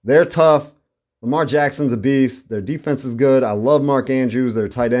 They're tough. Lamar Jackson's a beast. Their defense is good. I love Mark Andrews, their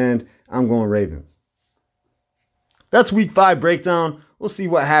tight end. I'm going Ravens. That's Week 5 breakdown. We'll see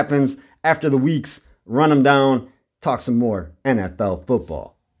what happens after the weeks. Run them down. Talk some more NFL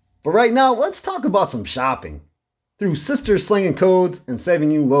football. But right now, let's talk about some shopping. Through sisters slinging codes and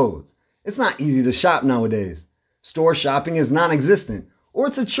saving you loads. It's not easy to shop nowadays. Store shopping is non-existent, or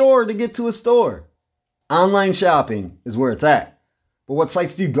it's a chore to get to a store. Online shopping is where it's at. But what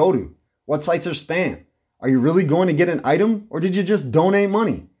sites do you go to? What sites are spam? Are you really going to get an item, or did you just donate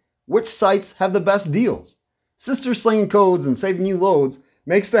money? Which sites have the best deals? Sisters slinging codes and saving you loads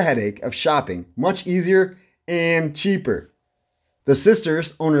makes the headache of shopping much easier and cheaper. The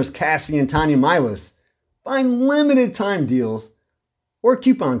sisters, owners Cassie and Tanya Milas, find limited time deals or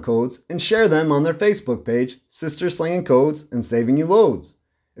coupon codes and share them on their Facebook page, Sisters Slinging Codes and Saving You Loads.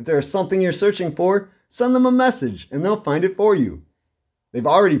 If there is something you're searching for, send them a message and they'll find it for you. They've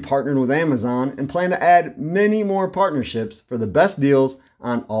already partnered with Amazon and plan to add many more partnerships for the best deals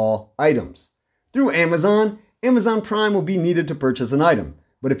on all items. Through Amazon, Amazon Prime will be needed to purchase an item.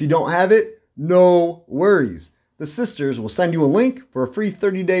 But if you don't have it, no worries. The sisters will send you a link for a free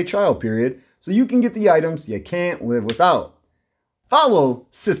 30-day trial period so you can get the items you can't live without. Follow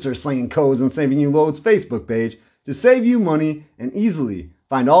Sisters Slinging Codes and Saving You Loads Facebook page to save you money and easily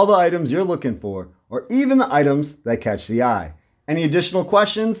find all the items you're looking for or even the items that catch the eye. Any additional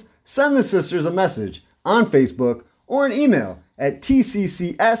questions? Send the sisters a message on Facebook or an email at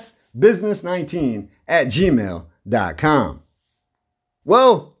tccsbusiness19@gmail.com.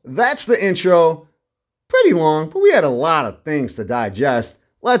 Well, that's the intro. Pretty long, but we had a lot of things to digest.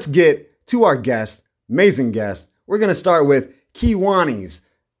 Let's get to our guest, amazing guest. We're going to start with Kiwanis,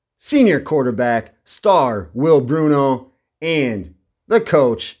 senior quarterback, star Will Bruno, and the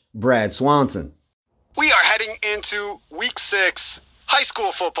coach, Brad Swanson. We are heading into week 6. high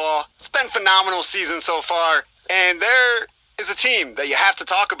school football. It's been a phenomenal season so far, and there is a team that you have to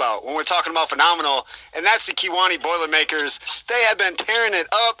talk about when we're talking about phenomenal, and that's the Kewanee Boilermakers. They have been tearing it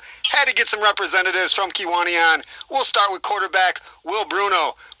up. Had to get some representatives from Kewanee on. We'll start with quarterback Will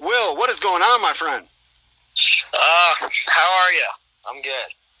Bruno. Will, what is going on, my friend? How are you? I'm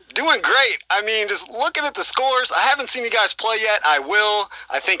good. Doing great. I mean, just looking at the scores, I haven't seen you guys play yet. I will,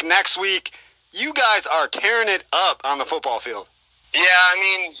 I think, next week. You guys are tearing it up on the football field. Yeah, I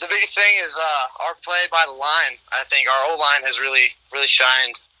mean, the biggest thing is our play by the line. I think our O-line has really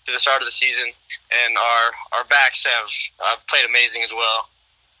shined to the start of the season, and our backs have played amazing as well.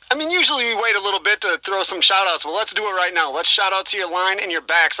 I mean, usually we wait a little bit to throw some shout-outs, but let's do it right now. Let's shout out to your line and your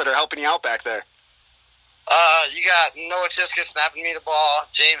backs that are helping you out back there. You got Noah Tiska snapping me the ball,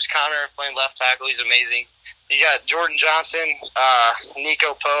 James Conner playing left tackle. He's amazing. You got Jordan Johnson,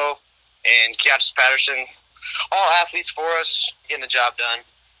 Nico Poe, and Keontae Patterson. All athletes for us, getting the job done.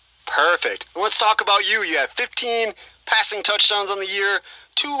 Perfect. Let's talk about you. You have 15 passing touchdowns on the year,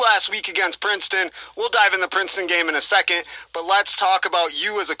 2 last week against Princeton. We'll dive in the Princeton game in a second, but let's talk about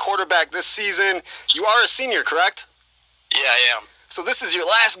you as a quarterback this season. You are a senior, correct? Yeah, I am. So this is your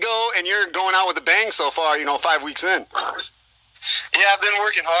last go, and you're going out with a bang so far, 5 weeks in. Yeah, I've been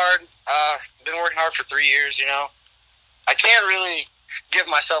working hard. Been working hard for 3 years, I can't really give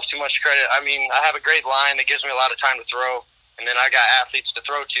myself too much credit. I mean, I have a great line that gives me a lot of time to throw, and then I got athletes to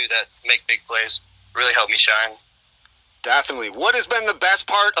throw to that make big plays. Really help me shine. Definitely. What has been the best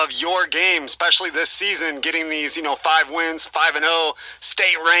part of your game, especially this season, getting these, 5 wins, 5-0,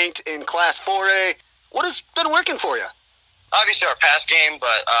 state ranked in Class 4A? What has been working for you? Obviously our pass game,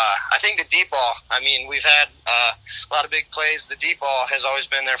 but I think the deep ball. I mean, we've had a lot of big plays. The deep ball has always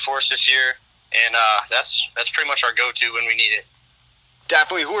been there for us this year, and that's pretty much our go-to when we need it.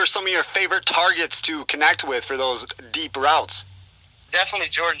 Definitely. Who are some of your favorite targets to connect with for those deep routes? Definitely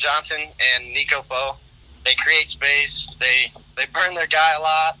Jordan Johnson and Nico Poe. They create space. They burn their guy a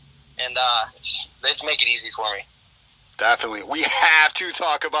lot, and they make it easy for me. Definitely. We have to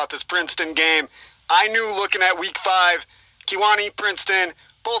talk about this Princeton game. I knew looking at Week 5, Kewanee, Princeton,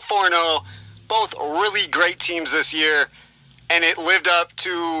 both 4-0, both really great teams this year, and it lived up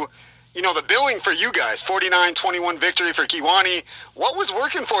to, the billing for you guys, 49-21 victory for Kewanee. What was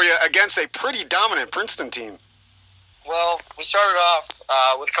working for you against a pretty dominant Princeton team? Well, we started off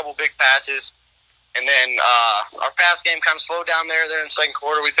with a couple big passes, and then our pass game kind of slowed down there in the second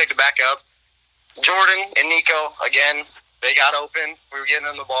quarter. We picked it back up. Jordan and Nico, again, they got open. We were getting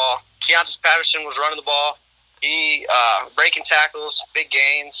them the ball. Keontae Patterson was running the ball. He breaking tackles, big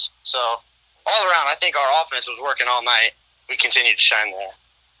gains. So all around, I think our offense was working all night. We continued to shine there.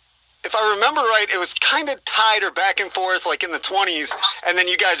 If I remember right, it was kind of tied or back and forth like in the 20s, and then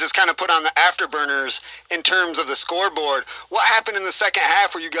you guys just kind of put on the afterburners in terms of the scoreboard. What happened in the second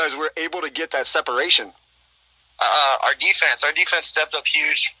half where you guys were able to get that separation? Our defense stepped up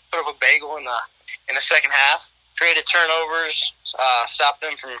huge, put up a bagel in the second half, created turnovers, stopped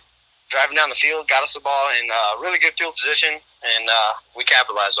them from driving down the field, got us the ball in really good field position, and we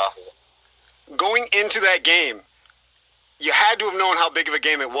capitalized off of it. Going into that game, you had to have known how big of a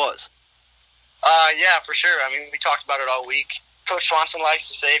game it was. Yeah, for sure. I mean, we talked about it all week. Coach Swanson likes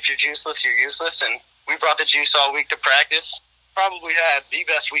to say, if you're juiceless, you're useless, and we brought the juice all week to practice. Probably had the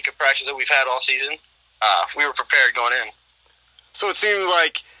best week of practice that we've had all season. We were prepared going in. So it seems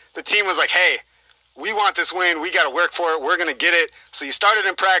like the team was like, hey, we want this win. We got to work for it. We're going to get it. So you started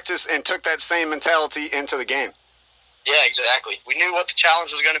in practice and took that same mentality into the game. Yeah, exactly. We knew what the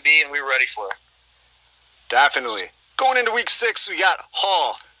challenge was going to be, and we were ready for it. Definitely. Going into Week 6, we got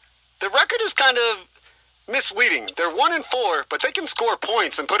Hall. The record is kind of misleading. They're 1-4, but they can score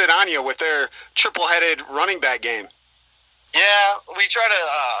points and put it on you with their triple-headed running back game. Yeah, we try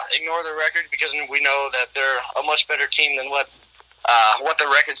to ignore the record because we know that they're a much better team than what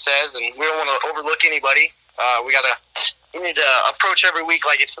the record says, and we don't want to overlook anybody. We need to approach every week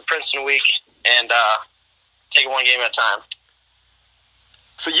like it's the Princeton week and take it one game at a time.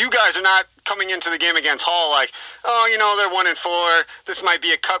 So you guys are not coming into the game against Hall like, they're 1-4. This might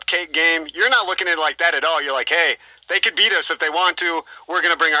be a cupcake game. You're not looking at it like that at all. You're like, hey, they could beat us if they want to. We're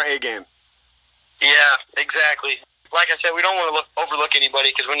going to bring our A game. Yeah, exactly. Like I said, we don't want to overlook anybody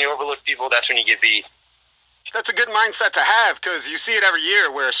because when you overlook people, that's when you get beat. That's a good mindset to have because you see it every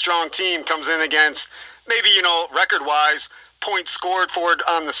year where a strong team comes in against maybe, record-wise, points scored for it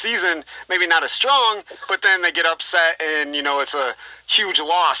on the season, maybe not as strong, but then they get upset and, it's a huge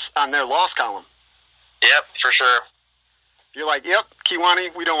loss on their loss column. Yep, for sure. You're like, yep,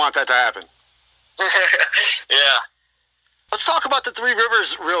 Kewanee, we don't want that to happen. Yeah. Let's talk about the Three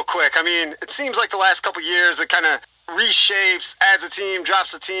Rivers real quick. I mean, it seems like the last couple years it kind of reshapes, adds a team,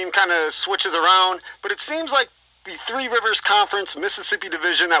 drops a team, kind of switches around. But it seems like the Three Rivers Conference Mississippi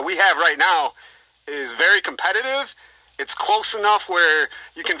division that we have right now is very competitive. It's close enough where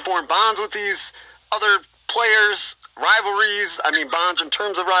you can form bonds with these other players, rivalries. I mean, bonds in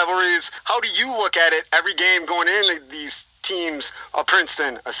terms of rivalries. How do you look at it every game going in these teams, a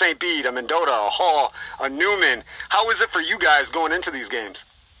Princeton, a St. Bede, a Mendota, a Hall, a Newman? How is it for you guys going into these games?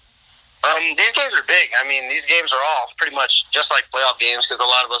 These games are big. I mean, these games are all pretty much just like playoff games because a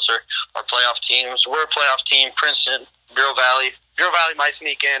lot of us are playoff teams. We're a playoff team. Princeton, Bureau Valley. Bureau Valley might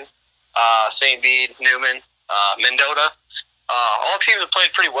sneak in. St. Bede, Newman, Mendota. All teams have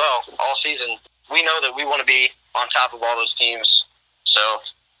played pretty well all season. We know that we want to be on top of all those teams. So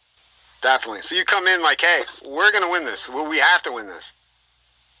Definitely. So you come in like, hey, we're going to win this. We have to win this.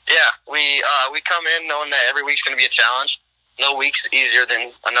 yeah, we come in knowing that every week's going to be a challenge. No week's easier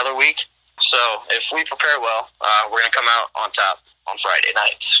than another week. So if we prepare well, we're going to come out on top on Friday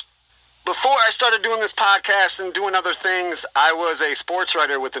nights. Before I started doing this podcast and doing other things, I was a sports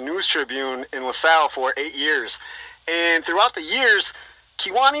writer with the News Tribune in LaSalle for 8 years. And throughout the years,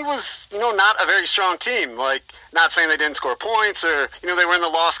 Kewanee was, not a very strong team. Like, not saying they didn't score points or, they were in the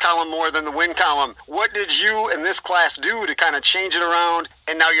loss column more than the win column. What did you and this class do to kind of change it around?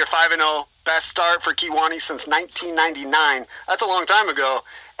 And now you're 5-0, best start for Kewanee since 1999. That's a long time ago.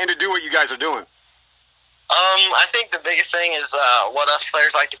 And to do what you guys are doing. I think the biggest thing is what us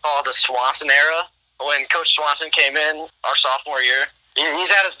players like to call the Swanson era. When Coach Swanson came in our sophomore year, he's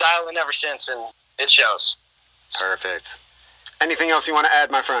had us dialing ever since, and it shows. Perfect. Anything else you want to add,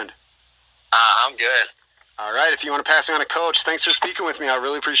 my friend? I'm good. All right. If you want to pass me on to Coach, thanks for speaking with me. I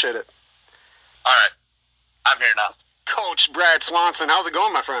really appreciate it. All right. I'm here now. Coach Brad Swanson, how's it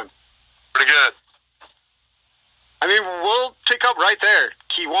going, my friend? Pretty good. I mean, we'll pick up right there.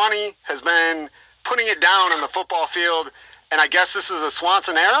 Kewanee has been putting it down on the football field, and I guess this is a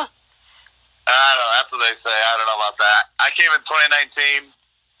Swanson era? I don't know. That's what they say. I don't know about that. I came in 2019.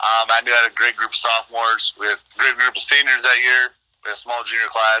 I knew I had a great group of sophomores. We had a great group of seniors that year. We had a small junior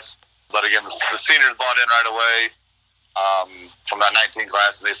class. But again, the seniors bought in right away from that 19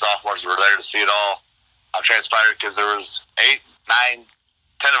 class, and the sophomores were there to see it all. I'm transpired because there was 8, 9,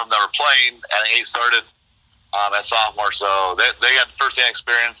 10 of them that were playing, and 8 started as sophomores. So they got the first-hand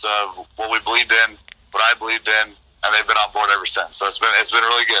experience of what we believed in, what I believed in, and they've been on board ever since. So it's been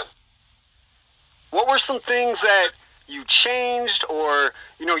really good. What were some things that you changed or,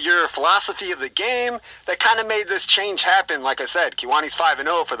 your philosophy of the game that kind of made this change happen? Like I said, Kewanee's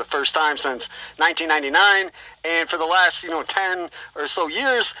 5-0 for the first time since 1999, and for the last, 10 or so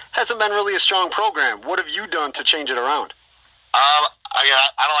years, hasn't been really a strong program. What have you done to change it around? I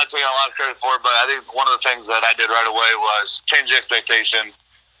don't like taking a lot of credit for it, but I think one of the things that I did right away was change the expectation.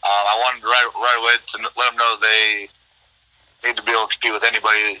 I wanted right away to let them know they need to be able to compete with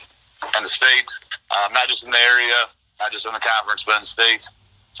anybody in the state, not just in the area, not just in the conference, but in the state.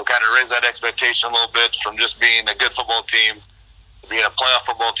 So kind of raise that expectation a little bit from just being a good football team to being a playoff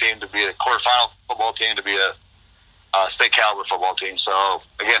football team to be a quarterfinal football team to be a state caliber football team. So,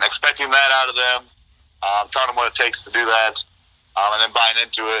 again, expecting that out of them, telling them what it takes to do that, and then buying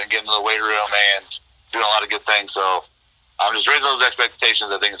into it and getting to the weight room and doing a lot of good things. So just raising those expectations,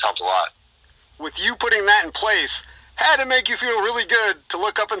 I think it's helped a lot. With you putting that in place, had to make you feel really good to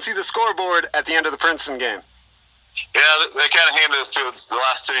look up and see the scoreboard at the end of the Princeton game. Yeah, they kind of handed us to it the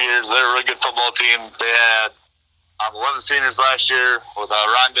last 2 years. They're a really good football team. They had 11 seniors last year with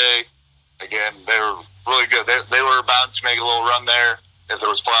Ronde. Again, they were really good. They were about to make a little run there if there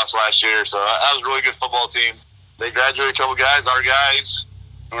was playoffs last year. So that was a really good football team. They graduated a couple guys. Our guys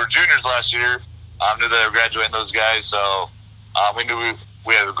who were juniors last year knew they were graduating those guys. So we knew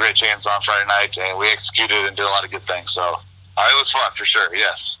we had a great chance on Friday night, and we executed and did a lot of good things. So it was fun for sure,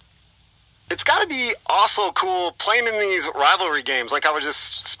 yes. It's got to be also cool playing in these rivalry games. Like I was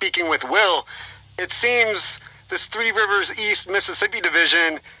just speaking with Will, it seems this Three Rivers East Mississippi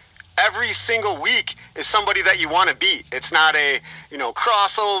division every single week is somebody that you want to beat. It's not a,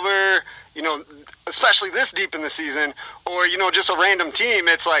 crossover, especially this deep in the season, or, just a random team.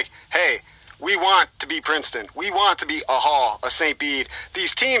 It's like, hey, we want to beat Princeton. We want to beat a Hall, a St. Bede.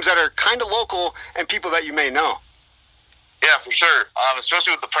 These teams that are kind of local and people that you may know. Yeah, for sure.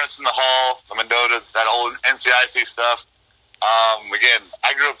 Especially with the Princeton, the Hall, the Mendota, that old NCIC stuff. Again,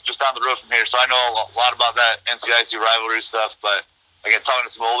 I grew up just down the road from here, so I know a lot about that NCIC rivalry stuff. But, again, talking to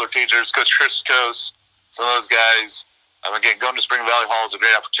some older teachers, Coach Chris Coase, some of those guys, again, going to Spring Valley Hall is a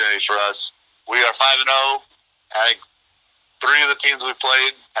great opportunity for us. We are 5-0. I think 3 of the teams we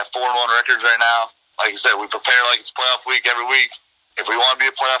played have 4-1 records right now. Like I said, we prepare like it's playoff week every week. If we want to be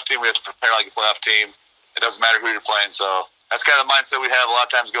a playoff team, we have to prepare like a playoff team and It doesn't matter who you're playing. So that's kind of the mindset we have a lot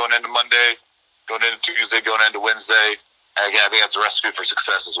of times going into Monday, going into Tuesday, going into Wednesday. And again, I think that's a recipe for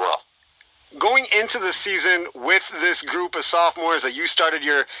success as well. Going into the season with this group of sophomores that you started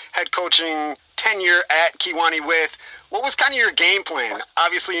your head coaching tenure at Kewanee with, what was kind of your game plan?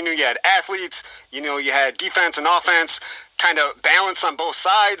 Obviously, you knew you had athletes, you had defense and offense, kind of balanced on both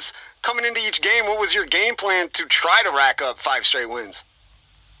sides. Coming into each game, what was your game plan to try to rack up 5 straight wins?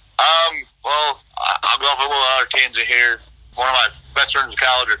 Well, I'll go off a little other tangent here. One of my best friends in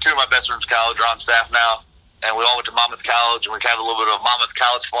college, or 2 of my best friends in college, are on staff now, and we all went to Monmouth College, and we kind of a little bit of Monmouth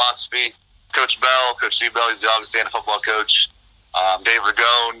College philosophy. Coach Bell, Coach Steve Bell, he's the Augustana football coach. Dave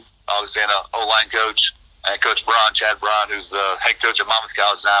Ragone, Augustana O-line coach, and Coach Braun, Chad Braun, who's the head coach at Monmouth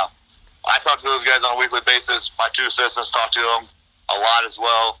College now. I talk to those guys on a weekly basis. My 2 assistants talk to them a lot as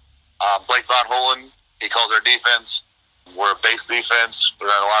well. Blake Von Holen, he calls our defense. We're a base defense. We're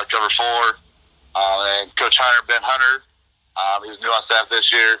running a lot of cover 4. And Coach Hunter, Ben Hunter, he's new on staff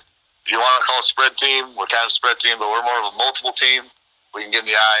this year. If you want to call a spread team, we're kind of a spread team, but we're more of a multiple team. We can get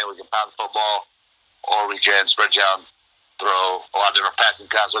in the eye and we can pound the football, or we can spread you out and throw a lot of different passing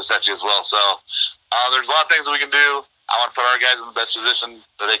concepts at you as well. So there's a lot of things that we can do. I want to put our guys in the best position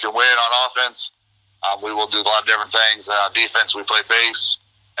that they can win on offense. We will do a lot of different things. Defense, we play base,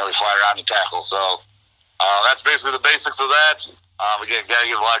 and we fly around and tackle. So that's basically the basics of that. Again, got to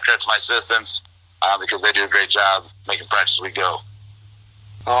give a lot of credit to my assistants because they do a great job making practice as we go.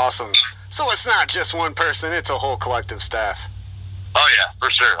 Awesome. So it's not just one person, it's a whole collective staff. Oh, yeah, for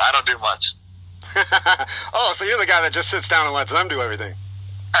sure. I don't do much. Oh, so you're the guy that just sits down and lets them do everything.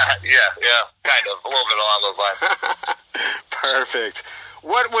 yeah, kind of. A little bit along those lines. Perfect.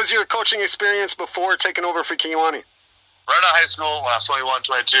 What was your coaching experience before taking over for Kewanee? Right out of high school, when I was 21,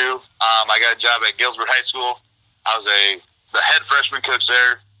 22, I got a job at Galesburg High School. I was the head freshman coach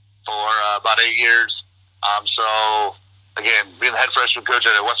there for about 8 years. So, again, being the head freshman coach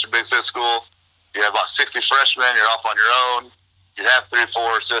at a Western Big Six school, you have about 60 freshmen. You're off on your own. You have 3 or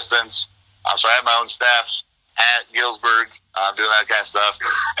 4 assistants. So I had my own staff at Galesburg doing that kind of stuff.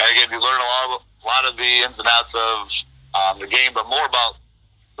 And, again, you learn a lot of the ins and outs of the game, but more about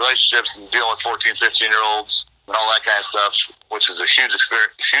relationships and dealing with 14, 15-year-olds and all that kind of stuff, which is a huge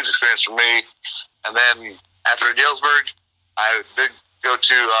experience for me. And then after Galesburg, I did go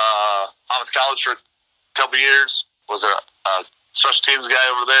to Monmouth College for a couple of years. Was a special teams guy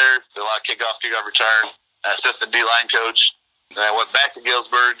over there. Did a lot of kickoff return, assistant D-line coach. And then I went back to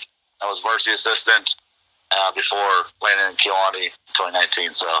Galesburg. I was varsity assistant before landing in Kewanee in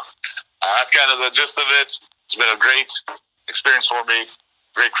 2019. So that's kind of the gist of it. It's been a great experience for me.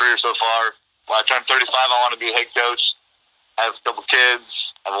 Great career so far. When I turned 35, I want to be a head coach. I have a couple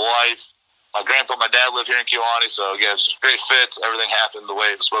kids. I have a wife. My grandpa and my dad live here in Kewanee. So, again, it's a great fit. Everything happened the way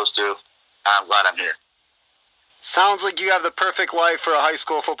it was supposed to. I'm glad I'm here. Sounds like you have the perfect life for a high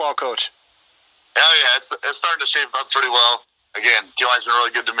school football coach. Oh, yeah. It's starting to shape up pretty well. Again, Kewanee's been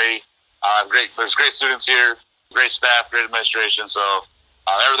really good to me. There's great students here, great staff, great administration. So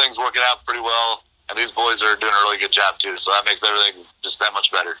everything's working out pretty well. And these boys are doing a really good job, too. So that makes everything just that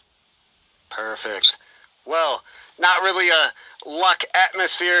much better. Perfect. Well, not really a luck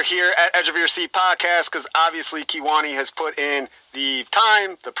atmosphere here at Edge of Your Seat podcast because obviously Kewanee has put in the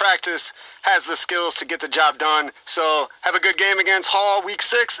time, the practice, has the skills to get the job done. So have a good game against Hall week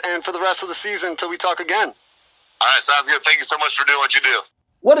 6 and for the rest of the season until we talk again. All right, sounds good. Thank you so much for doing what you do.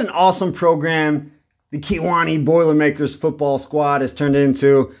 What an awesome program the Kewanee Boilermakers football squad has turned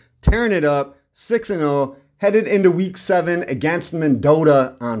into, tearing it up, 6-0, headed into week 7 against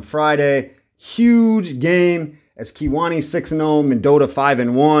Mendota on Friday. Huge game as Kewanee 6-0, Mendota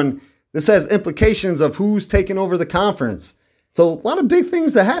 5-1. This has implications of who's taking over the conference. So a lot of big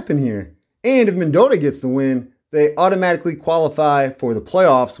things that happen here. And if Mendota gets the win, they automatically qualify for the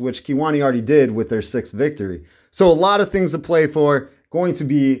playoffs, which Kewanee already did with their 6th victory. So a lot of things to play for. Going to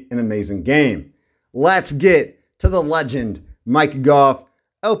be an amazing game. Let's get to the legend, Mike Goff,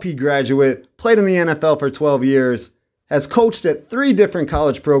 LP graduate, played in the NFL for 12 years, has coached at 3 different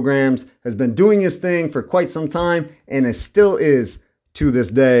college programs, has been doing his thing for quite some time, and it still is to this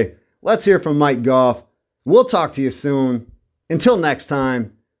day. Let's hear from Mike Goff. We'll talk to you soon. Until next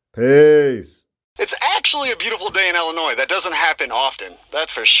time, peace. It's actually a beautiful day in Illinois. That doesn't happen often,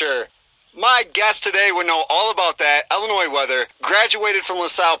 that's for sure. My guest today would know all about that Illinois weather. Graduated from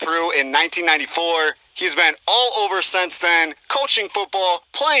LaSalle Peru in 1994. He's been all over since then, coaching football,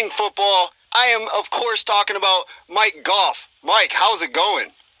 playing football. I am, of course, talking about Mike Goff. Mike, how's it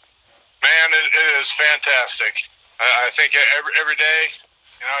going? Man, it is fantastic. I think every day,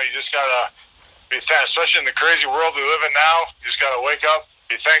 you just got to be fast, especially in the crazy world we live in now. You just got to wake up,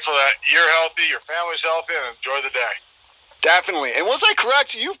 be thankful that you're healthy, your family's healthy, and enjoy the day. Definitely. And was I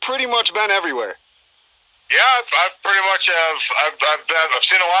correct? You've pretty much been everywhere. Yeah, I've pretty much I've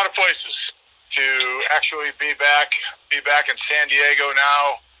seen a lot of places. To actually be back in San Diego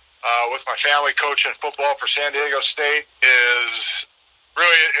now with my family coaching football for San Diego State is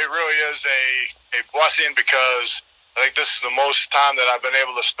really is a blessing, because I think this is the most time that I've been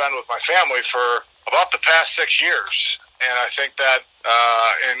able to spend with my family for about the past 6 years. And I think that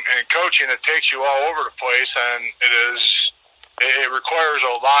in coaching, it takes you all over the place, and it requires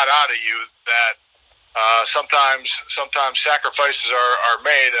a lot out of you that sometimes sacrifices are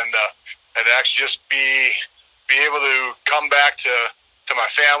made, and actually just be able to come back to my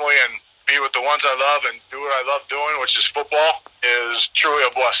family and be with the ones I love and do what I love doing, which is football, is truly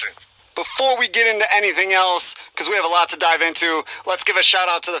a blessing. Before we get into anything else, because we have a lot to dive into, let's give a shout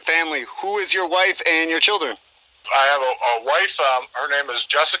out to the family. Who is your wife and your children? I have a wife. Her name is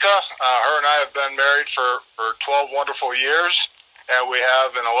Jessica. Her and I have been married for 12 wonderful years, and we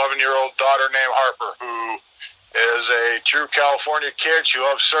have an 11-year-old daughter named Harper, who is a true California kid. She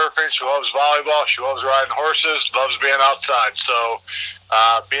loves surfing. She loves volleyball. She loves riding horses. Loves being outside. So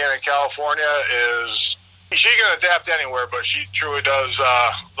being in California is... She can adapt anywhere, but she truly does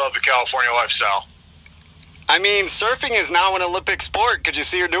love the California lifestyle. I mean, surfing is now an Olympic sport. Could you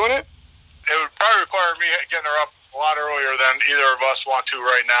see her doing it? It would probably require me getting her up a lot earlier than either of us want to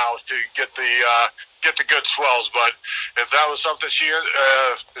right now to get the good swells. But if that was something she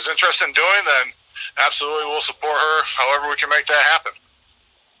is interested in doing, then absolutely we'll support her however we can make that happen.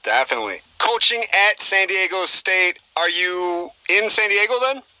 Definitely. Coaching at San Diego State, are you in San Diego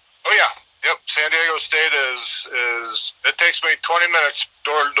then? Oh, yeah. Yep. San Diego State is it takes me 20 minutes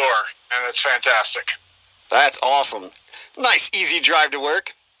door to door, and it's fantastic. That's awesome. Nice, easy drive to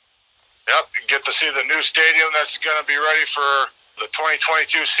work. Yep. You get to see the new stadium that's going to be ready for the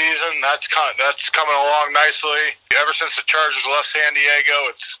 2022 season. That's coming along nicely. Ever since the Chargers left San Diego,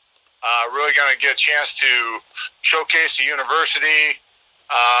 it's really going to get a chance to showcase the university.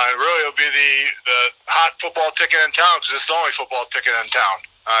 And really, it'll be the hot football ticket in town, because it's the only football ticket in town.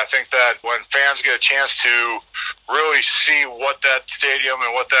 I think that when fans get a chance to really see what that stadium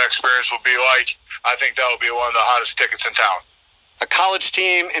and what that experience will be like, I think that will be one of the hottest tickets in town. A college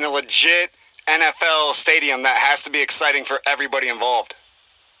team in a legit NFL stadium, that has to be exciting for everybody involved.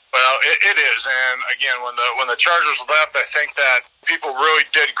 Well, it is, and again, when the Chargers left, I think that people really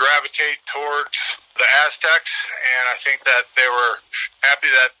did gravitate towards the Aztecs, and I think that they were happy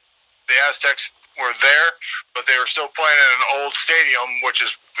that the Aztecs were there, but they were still playing in an old stadium, which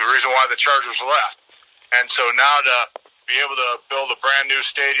is the reason why the Chargers left. And so now to be able to build a brand new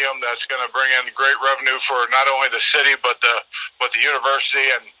stadium that's going to bring in great revenue for not only the city but the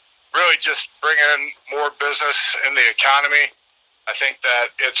university, and really just bring in more business in the economy, I think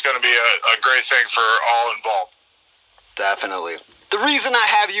that it's going to be a great thing for all involved. Definitely. The reason I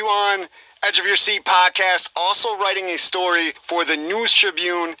have you on Edge of Your Seat podcast, also writing a story for the News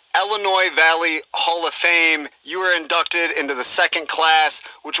Tribune Illinois Valley Hall of Fame. You were inducted into the second class,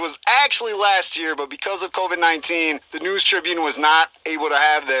 which was actually last year, but because of COVID-19, the News Tribune was not able to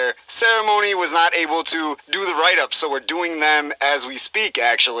have their ceremony, was not able to do the write-up, so we're doing them as we speak,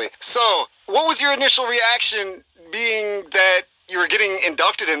 actually. So, what was your initial reaction, being that you were getting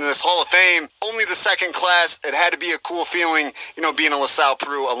inducted into this Hall of Fame, only the second class? It had to be a cool feeling, being a LaSalle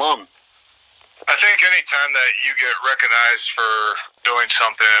Peru alum. I think any time that you get recognized for doing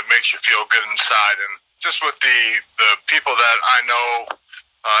something, it makes you feel good inside. And just with the people that I know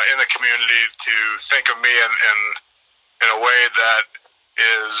in the community, to think of me in a way that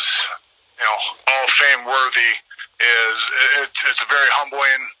is, Hall of Fame worthy, it's very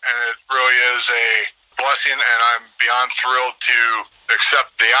humbling, and it really is a blessing, and I'm beyond thrilled to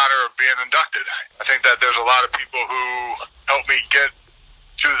accept the honor of being inducted. I think that there's a lot of people who helped me get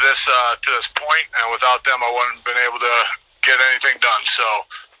to this point, and without them, I wouldn't have been able to get anything done. So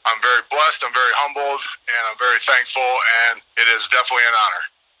I'm very blessed, I'm very humbled, and I'm very thankful, and it is definitely an honor.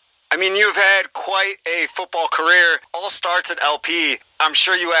 I mean, you've had quite a football career. All starts at LP. I'm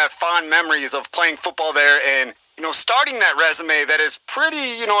sure you have fond memories of playing football there and, starting that resume that is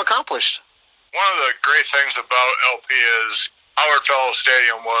pretty, accomplished. One of the great things about LP is Howard Fellows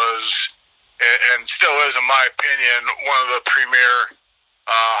Stadium was, and still is in my opinion, one of the premier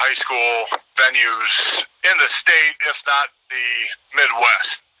high school venues in the state, if not the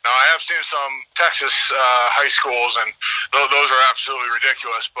Midwest. Now, I have seen some Texas high schools, and those are absolutely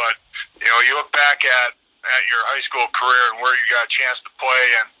ridiculous. But you look back at your high school career and where you got a chance to play,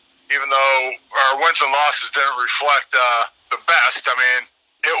 and even though our wins and losses didn't reflect the best, I mean,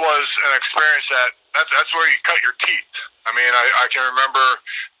 it was an experience that's where you cut your teeth. I mean, I can remember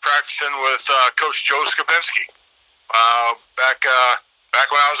practicing with Coach Joe Skabinski back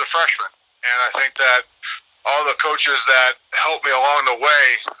when I was a freshman. And I think that all the coaches that helped me along the way,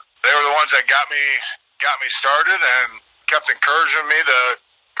 they were the ones that got me started and kept encouraging me to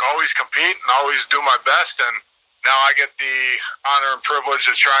always compete and always do my best. And now I get the honor and privilege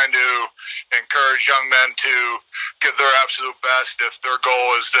of trying to encourage young men to give their absolute best if their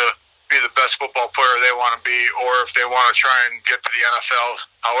goal is to be the best football player they want to be, or if they want to try and get to the NFL.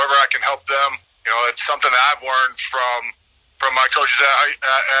 However I can help them, it's something that I've learned from my coaches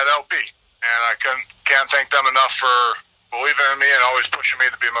at LP, and I can't thank them enough for believing in me and always pushing me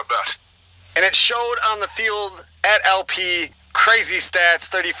to be my best. And it showed on the field at LP. Crazy stats: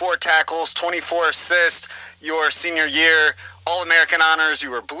 34 tackles, 24 assists. Your senior year, All-American honors.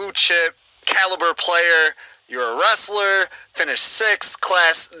 You were blue chip caliber player. You're a wrestler, finished 6th,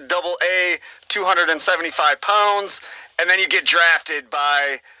 class AA, 275 pounds, and then you get drafted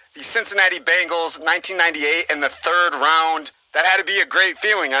by the Cincinnati Bengals, 1998, in the 3rd round. That had to be a great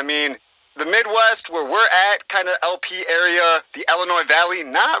feeling. I mean, the Midwest, where we're at, kind of LP area, the Illinois Valley,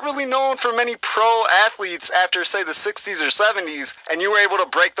 not really known for many pro athletes after, say, the 60s or 70s, and you were able to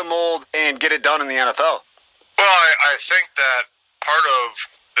break the mold and get it done in the NFL. Well, I think that part of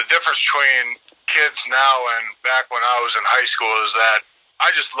the difference between kids now and back when I was in high school is that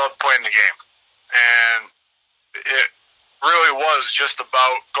I just loved playing the game. And it really was just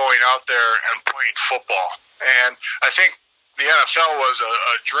about going out there and playing football. And I think the NFL was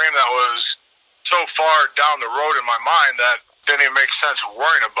a dream that was so far down the road in my mind that didn't even make sense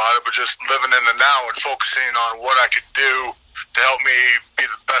worrying about it, but just living in the now and focusing on what I could do to help me be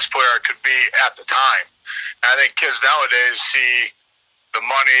the best player I could be at the time. And I think kids nowadays see the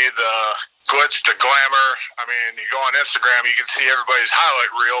money, the glitz, the glamour. I mean, you go on Instagram, you can see everybody's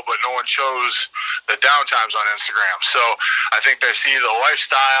highlight reel, but no one shows the downtimes on Instagram. So I think they see the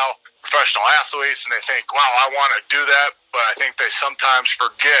lifestyle, professional athletes, and they think, wow, I want to do that. But I think they sometimes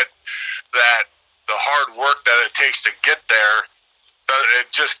forget that the hard work that it takes to get there,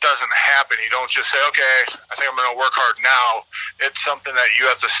 it just doesn't happen. You don't just say, okay, I think I'm going to work hard now. It's something that you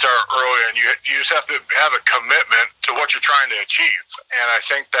have to start early, and you just have to have a commitment to what you're trying to achieve. And I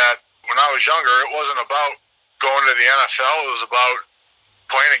think that when I was younger, it wasn't about going to the NFL. It was about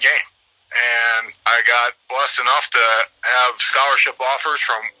playing a game. And I got blessed enough to have scholarship offers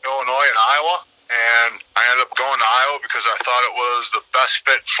from Illinois and Iowa. And I ended up going to Iowa because I thought it was the best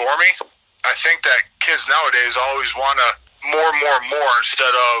fit for me. I think that kids nowadays always want to more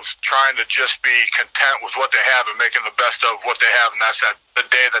instead of trying to just be content with what they have and making the best of what they have, and that's the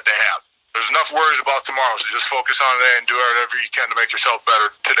day that they have. There's enough worries about tomorrow, so just focus on today and do whatever you can to make yourself better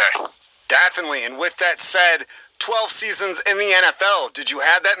today. Definitely. And with that said, 12 seasons in the NFL, did you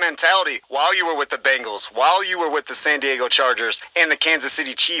have that mentality while you were with the Bengals, while you were with the San Diego Chargers and the Kansas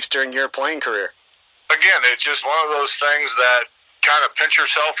City Chiefs during your playing career? Again, it's just one of those things that kind of pinch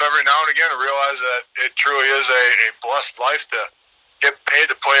yourself every now and again and realize that it truly is a blessed life to get paid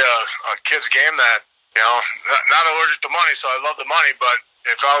to play a kid's game that, not allergic to money, so I love the money, but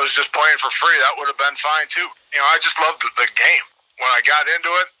if I was just playing for free, that would have been fine too. I just loved the game. When I got into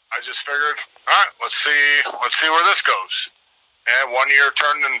it, I just figured, all right, let's see where this goes. And 1 year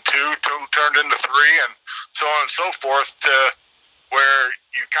turned into two turned into 3, and so on and so forth, to where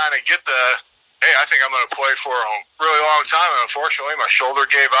you kind of get the, hey, I think I'm going to play for a really long time. And unfortunately, my shoulder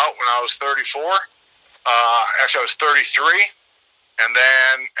gave out when I was 34. Actually, I was 33, and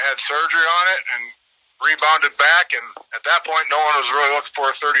then had surgery on it and rebounded back. And at that point, no one was really looking for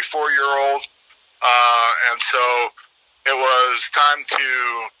a 34-year-old. And so it was time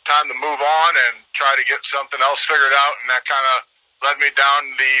to move on and try to get something else figured out. And that kind of led me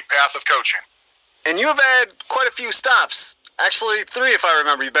down the path of coaching. And you have had quite a few stops. Actually, 3 if I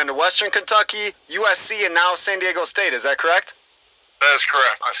remember. You've been to Western Kentucky, USC, and now San Diego State. Is that correct? That is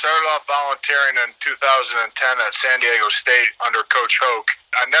correct. I started off volunteering in 2010 at San Diego State under Coach Hoke.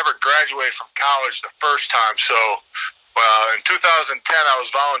 I never graduated from college the first time, so in 2010 I was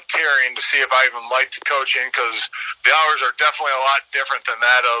volunteering to see if I even liked coaching, because the hours are definitely a lot different than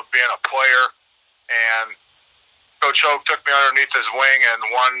that of being a player. And Coach Hoke took me underneath his wing and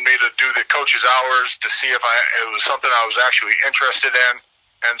wanted me to do the coach's hours to see if it was something I was actually interested in.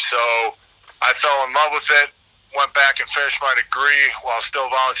 And so I fell in love with it, went back and finished my degree while still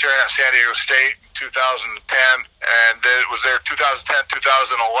volunteering at San Diego State in 2010, and was there 2010,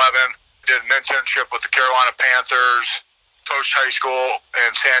 2011. Did an internship with the Carolina Panthers, coached high school in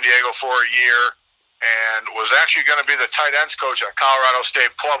San Diego for a year, and was actually going to be the tight ends coach at Colorado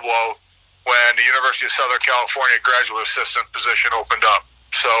State Pueblo when the University of Southern California graduate assistant position opened up.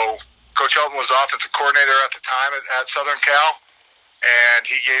 So Coach Helton was the offensive coordinator at the time at Southern Cal, and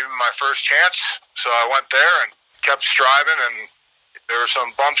he gave me my first chance. So I went there and kept striving, and there were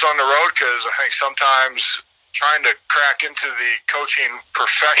some bumps on the road because I think sometimes trying to crack into the coaching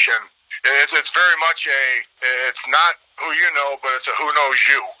profession, it's very much it's not who you know, but it's a who knows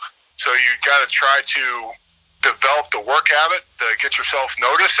you. So you got to try to develop the work habit to get yourself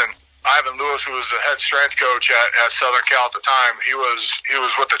noticed. And Ivan Lewis, who was the head strength coach at Southern Cal at the time, he was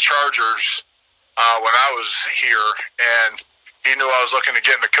with the Chargers when I was here, and he knew I was looking to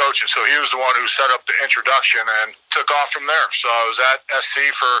get into coaching. So he was the one who set up the introduction and took off from there. So I was at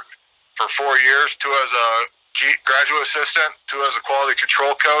SC for 4 years, 2 as a graduate assistant, 2 as a quality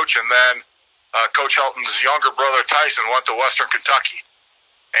control coach, and then Coach Helton's younger brother Tyson went to Western Kentucky,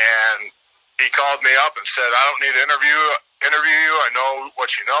 and he called me up and said, "I don't need to interview you. I know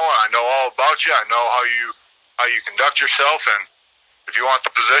what you know, and I know all about you. I know how you conduct yourself, and if you want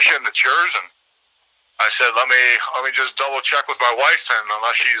the position, it's yours." And I said, let me just double check with my wife, and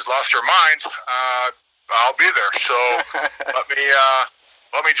unless she's lost her mind, I'll be there. So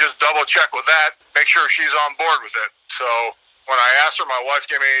let me just double check with that, make sure she's on board with it. So when I asked her, my wife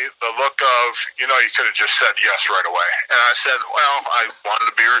gave me the look of, you could have just said yes right away. And I said, well, I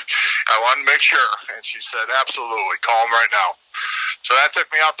wanted to make sure. And she said, absolutely, call him right now. So that took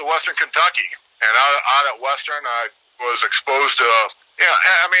me out to Western Kentucky. And out at Western, I was exposed to,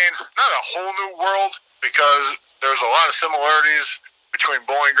 not a whole new world, because there's a lot of similarities between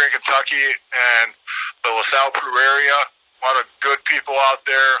Bowling Green, Kentucky, and the LaSalle Peru area. A lot of good people out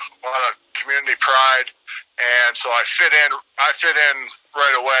there, a lot of community pride, and so I fit in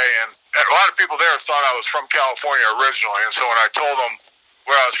right away. And a lot of people there thought I was from California originally, and so when I told them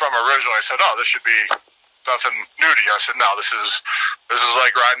where I was from originally, I said, "Oh, this should be nothing new to you." I said, "No, this is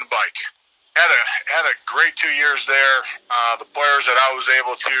like riding a bike." Had a great 2 years there. The players that I was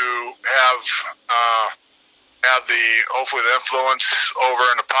able to have hopefully the influence over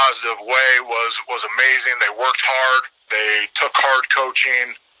in a positive way was amazing. They worked hard. They took hard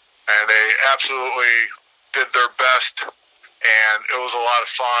coaching, and they absolutely did their best. And it was a lot of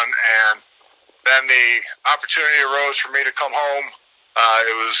fun. And then the opportunity arose for me to come home.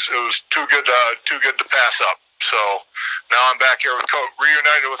 It was too good to pass up. So now I'm back here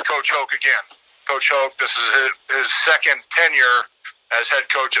reunited with Coach Hoke again. Coach Hoke, this is his second tenure as head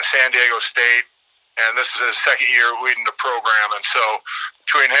coach at San Diego State, and this is his second year leading the program. And so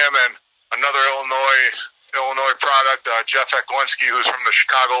between him and another Illinois product, Jeff Heklinski, who's from the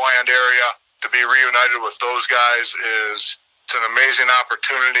Chicagoland area, to be reunited with those guys it's an amazing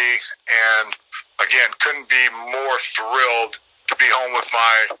opportunity. And again, couldn't be more thrilled to be home with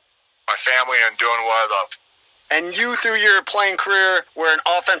my family and doing what I love. And you, through your playing career, were an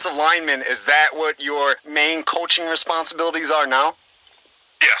offensive lineman. Is that what your main coaching responsibilities are now?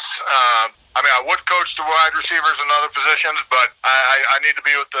 Yes. I would coach the wide receivers and other positions, but I need to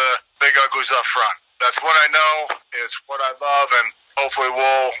be with the big uglies up front. That's what I know. It's what I love, and hopefully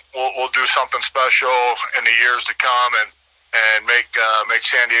we'll do something special in the years to come and make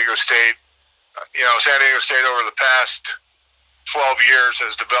San Diego State. San Diego State over the past 12 years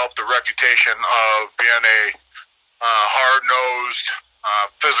has developed a reputation of being a hard-nosed,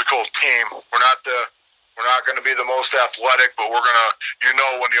 physical team. We're not going to be the most athletic, but we're going to,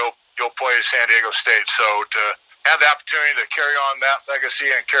 when you'll play San Diego State. So to have the opportunity to carry on that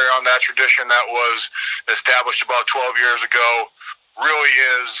legacy and carry on that tradition that was established about 12 years ago really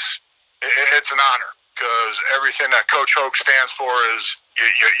it's an honor, because everything that Coach Hoke stands for is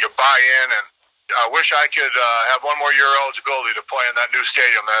you buy in. And I wish I could have one more year eligibility to play in that new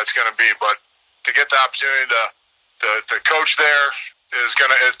stadium that it's going to be, but to get the opportunity to coach there it's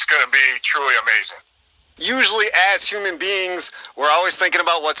gonna be truly amazing. Usually as human beings, we're always thinking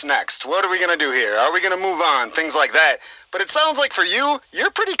about what's next. What are we going to do here? Are we going to move on? Things like that. But it sounds like for you, you're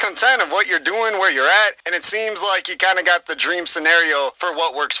pretty content of what you're doing, where you're at, and it seems like you kind of got the dream scenario for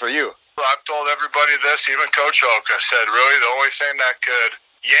what works for you. I've told everybody this, even Coach Hoke. I said, really, the only thing that could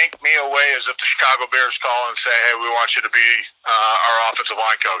yank me away is if the Chicago Bears call and say, hey, we want you to be our offensive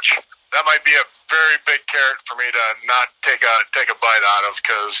line coach. That might be a very big carrot for me to not take a bite out of,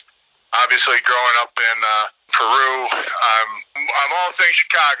 because obviously growing up in Peru, I'm all things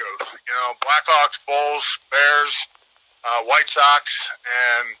Chicago. Blackhawks, Bulls, Bears, White Sox,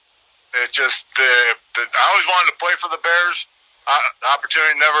 and it just I always wanted to play for the Bears. The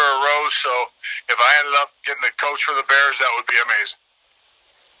opportunity never arose, so if I ended up getting the coach for the Bears, that would be amazing.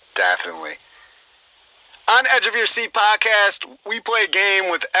 Definitely. On Edge of Your Seat podcast, we play a game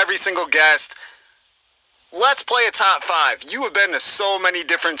with every single guest. let's play a top 5. You have been to so many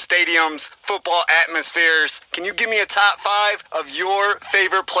different stadiums, football atmospheres. Can you give me a top 5 of your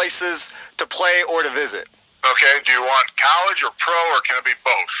favorite places to play or to visit? Okay, do you want college or pro, or can it be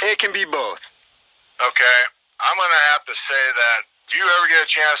both? It can be both. Okay, I'm going to have to say that if you ever get a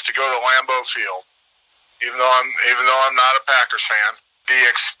chance to go to Lambeau Field, even though I'm not a Packers fan, the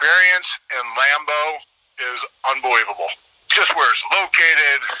experience in Lambeau is unbelievable. Just where it's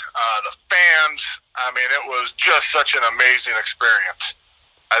located, the fans, I mean, it was just such an amazing experience.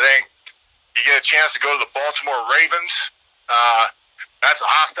 I think you get a chance to go to the Baltimore Ravens. That's a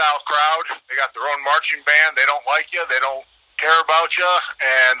hostile crowd. They got their own marching band. They don't like you. They don't care about you,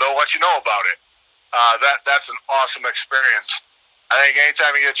 and they'll let you know about it. That's an awesome experience. I think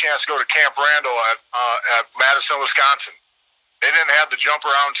anytime you get a chance to go to Camp Randall at Madison, Wisconsin, they didn't have the Jump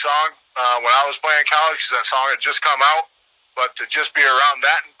Around song when I was playing college because that song had just come out. But to just be around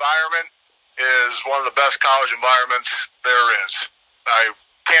that environment is one of the best college environments there is. I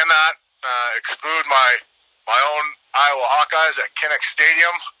cannot exclude my own Iowa Hawkeyes at Kinnick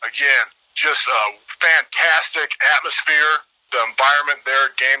Stadium. Again, just a fantastic atmosphere. The environment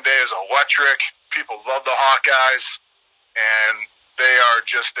there, game day, is electric. People love the Hawkeyes, and they are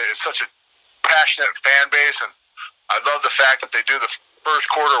it's such a passionate fan base. And I love the fact that they do the first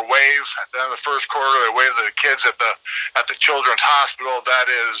quarter wave. At the end of the first quarter, they wave to the kids at the Children's Hospital. That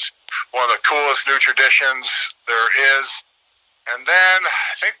is one of the coolest new traditions there is. And then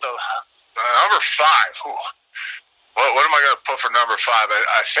I think the number 5. What am I going to put for number 5?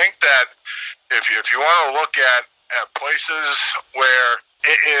 I think that if you want to look at places where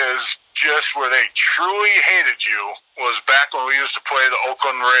it is just where they truly hated you was back when we used to play the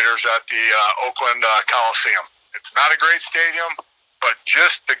Oakland Raiders at the Oakland Coliseum. It's not a great stadium, but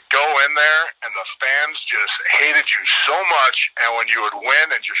just to go in there and the fans just hated you so much, and when you would win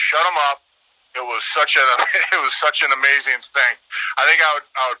and just shut them up, it was such an amazing thing. I think I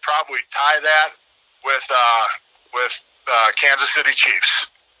would probably tie that with Kansas City Chiefs.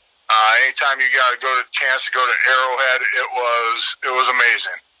 Anytime you got a chance to go to Arrowhead, it was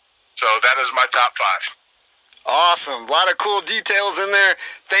amazing. So that is my top 5. Awesome. A lot of cool details in there.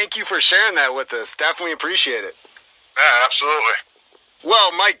 Thank you for sharing that with us. Definitely appreciate it. Yeah, absolutely.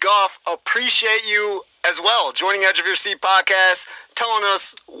 Well, Mike Goff, appreciate you as well joining Edge of Your Seat podcast, telling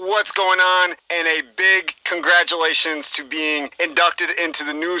us what's going on, and a big congratulations to being inducted into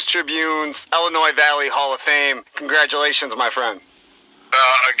the News Tribune's Illinois Valley Hall of Fame. Congratulations, my friend.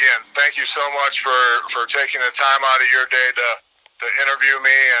 Again, thank you so much for taking the time out of your day to interview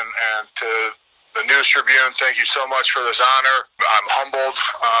me, and to the News Tribune. Thank you so much for this honor. I'm humbled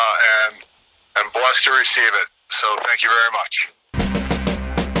and blessed to receive it. So thank you very much.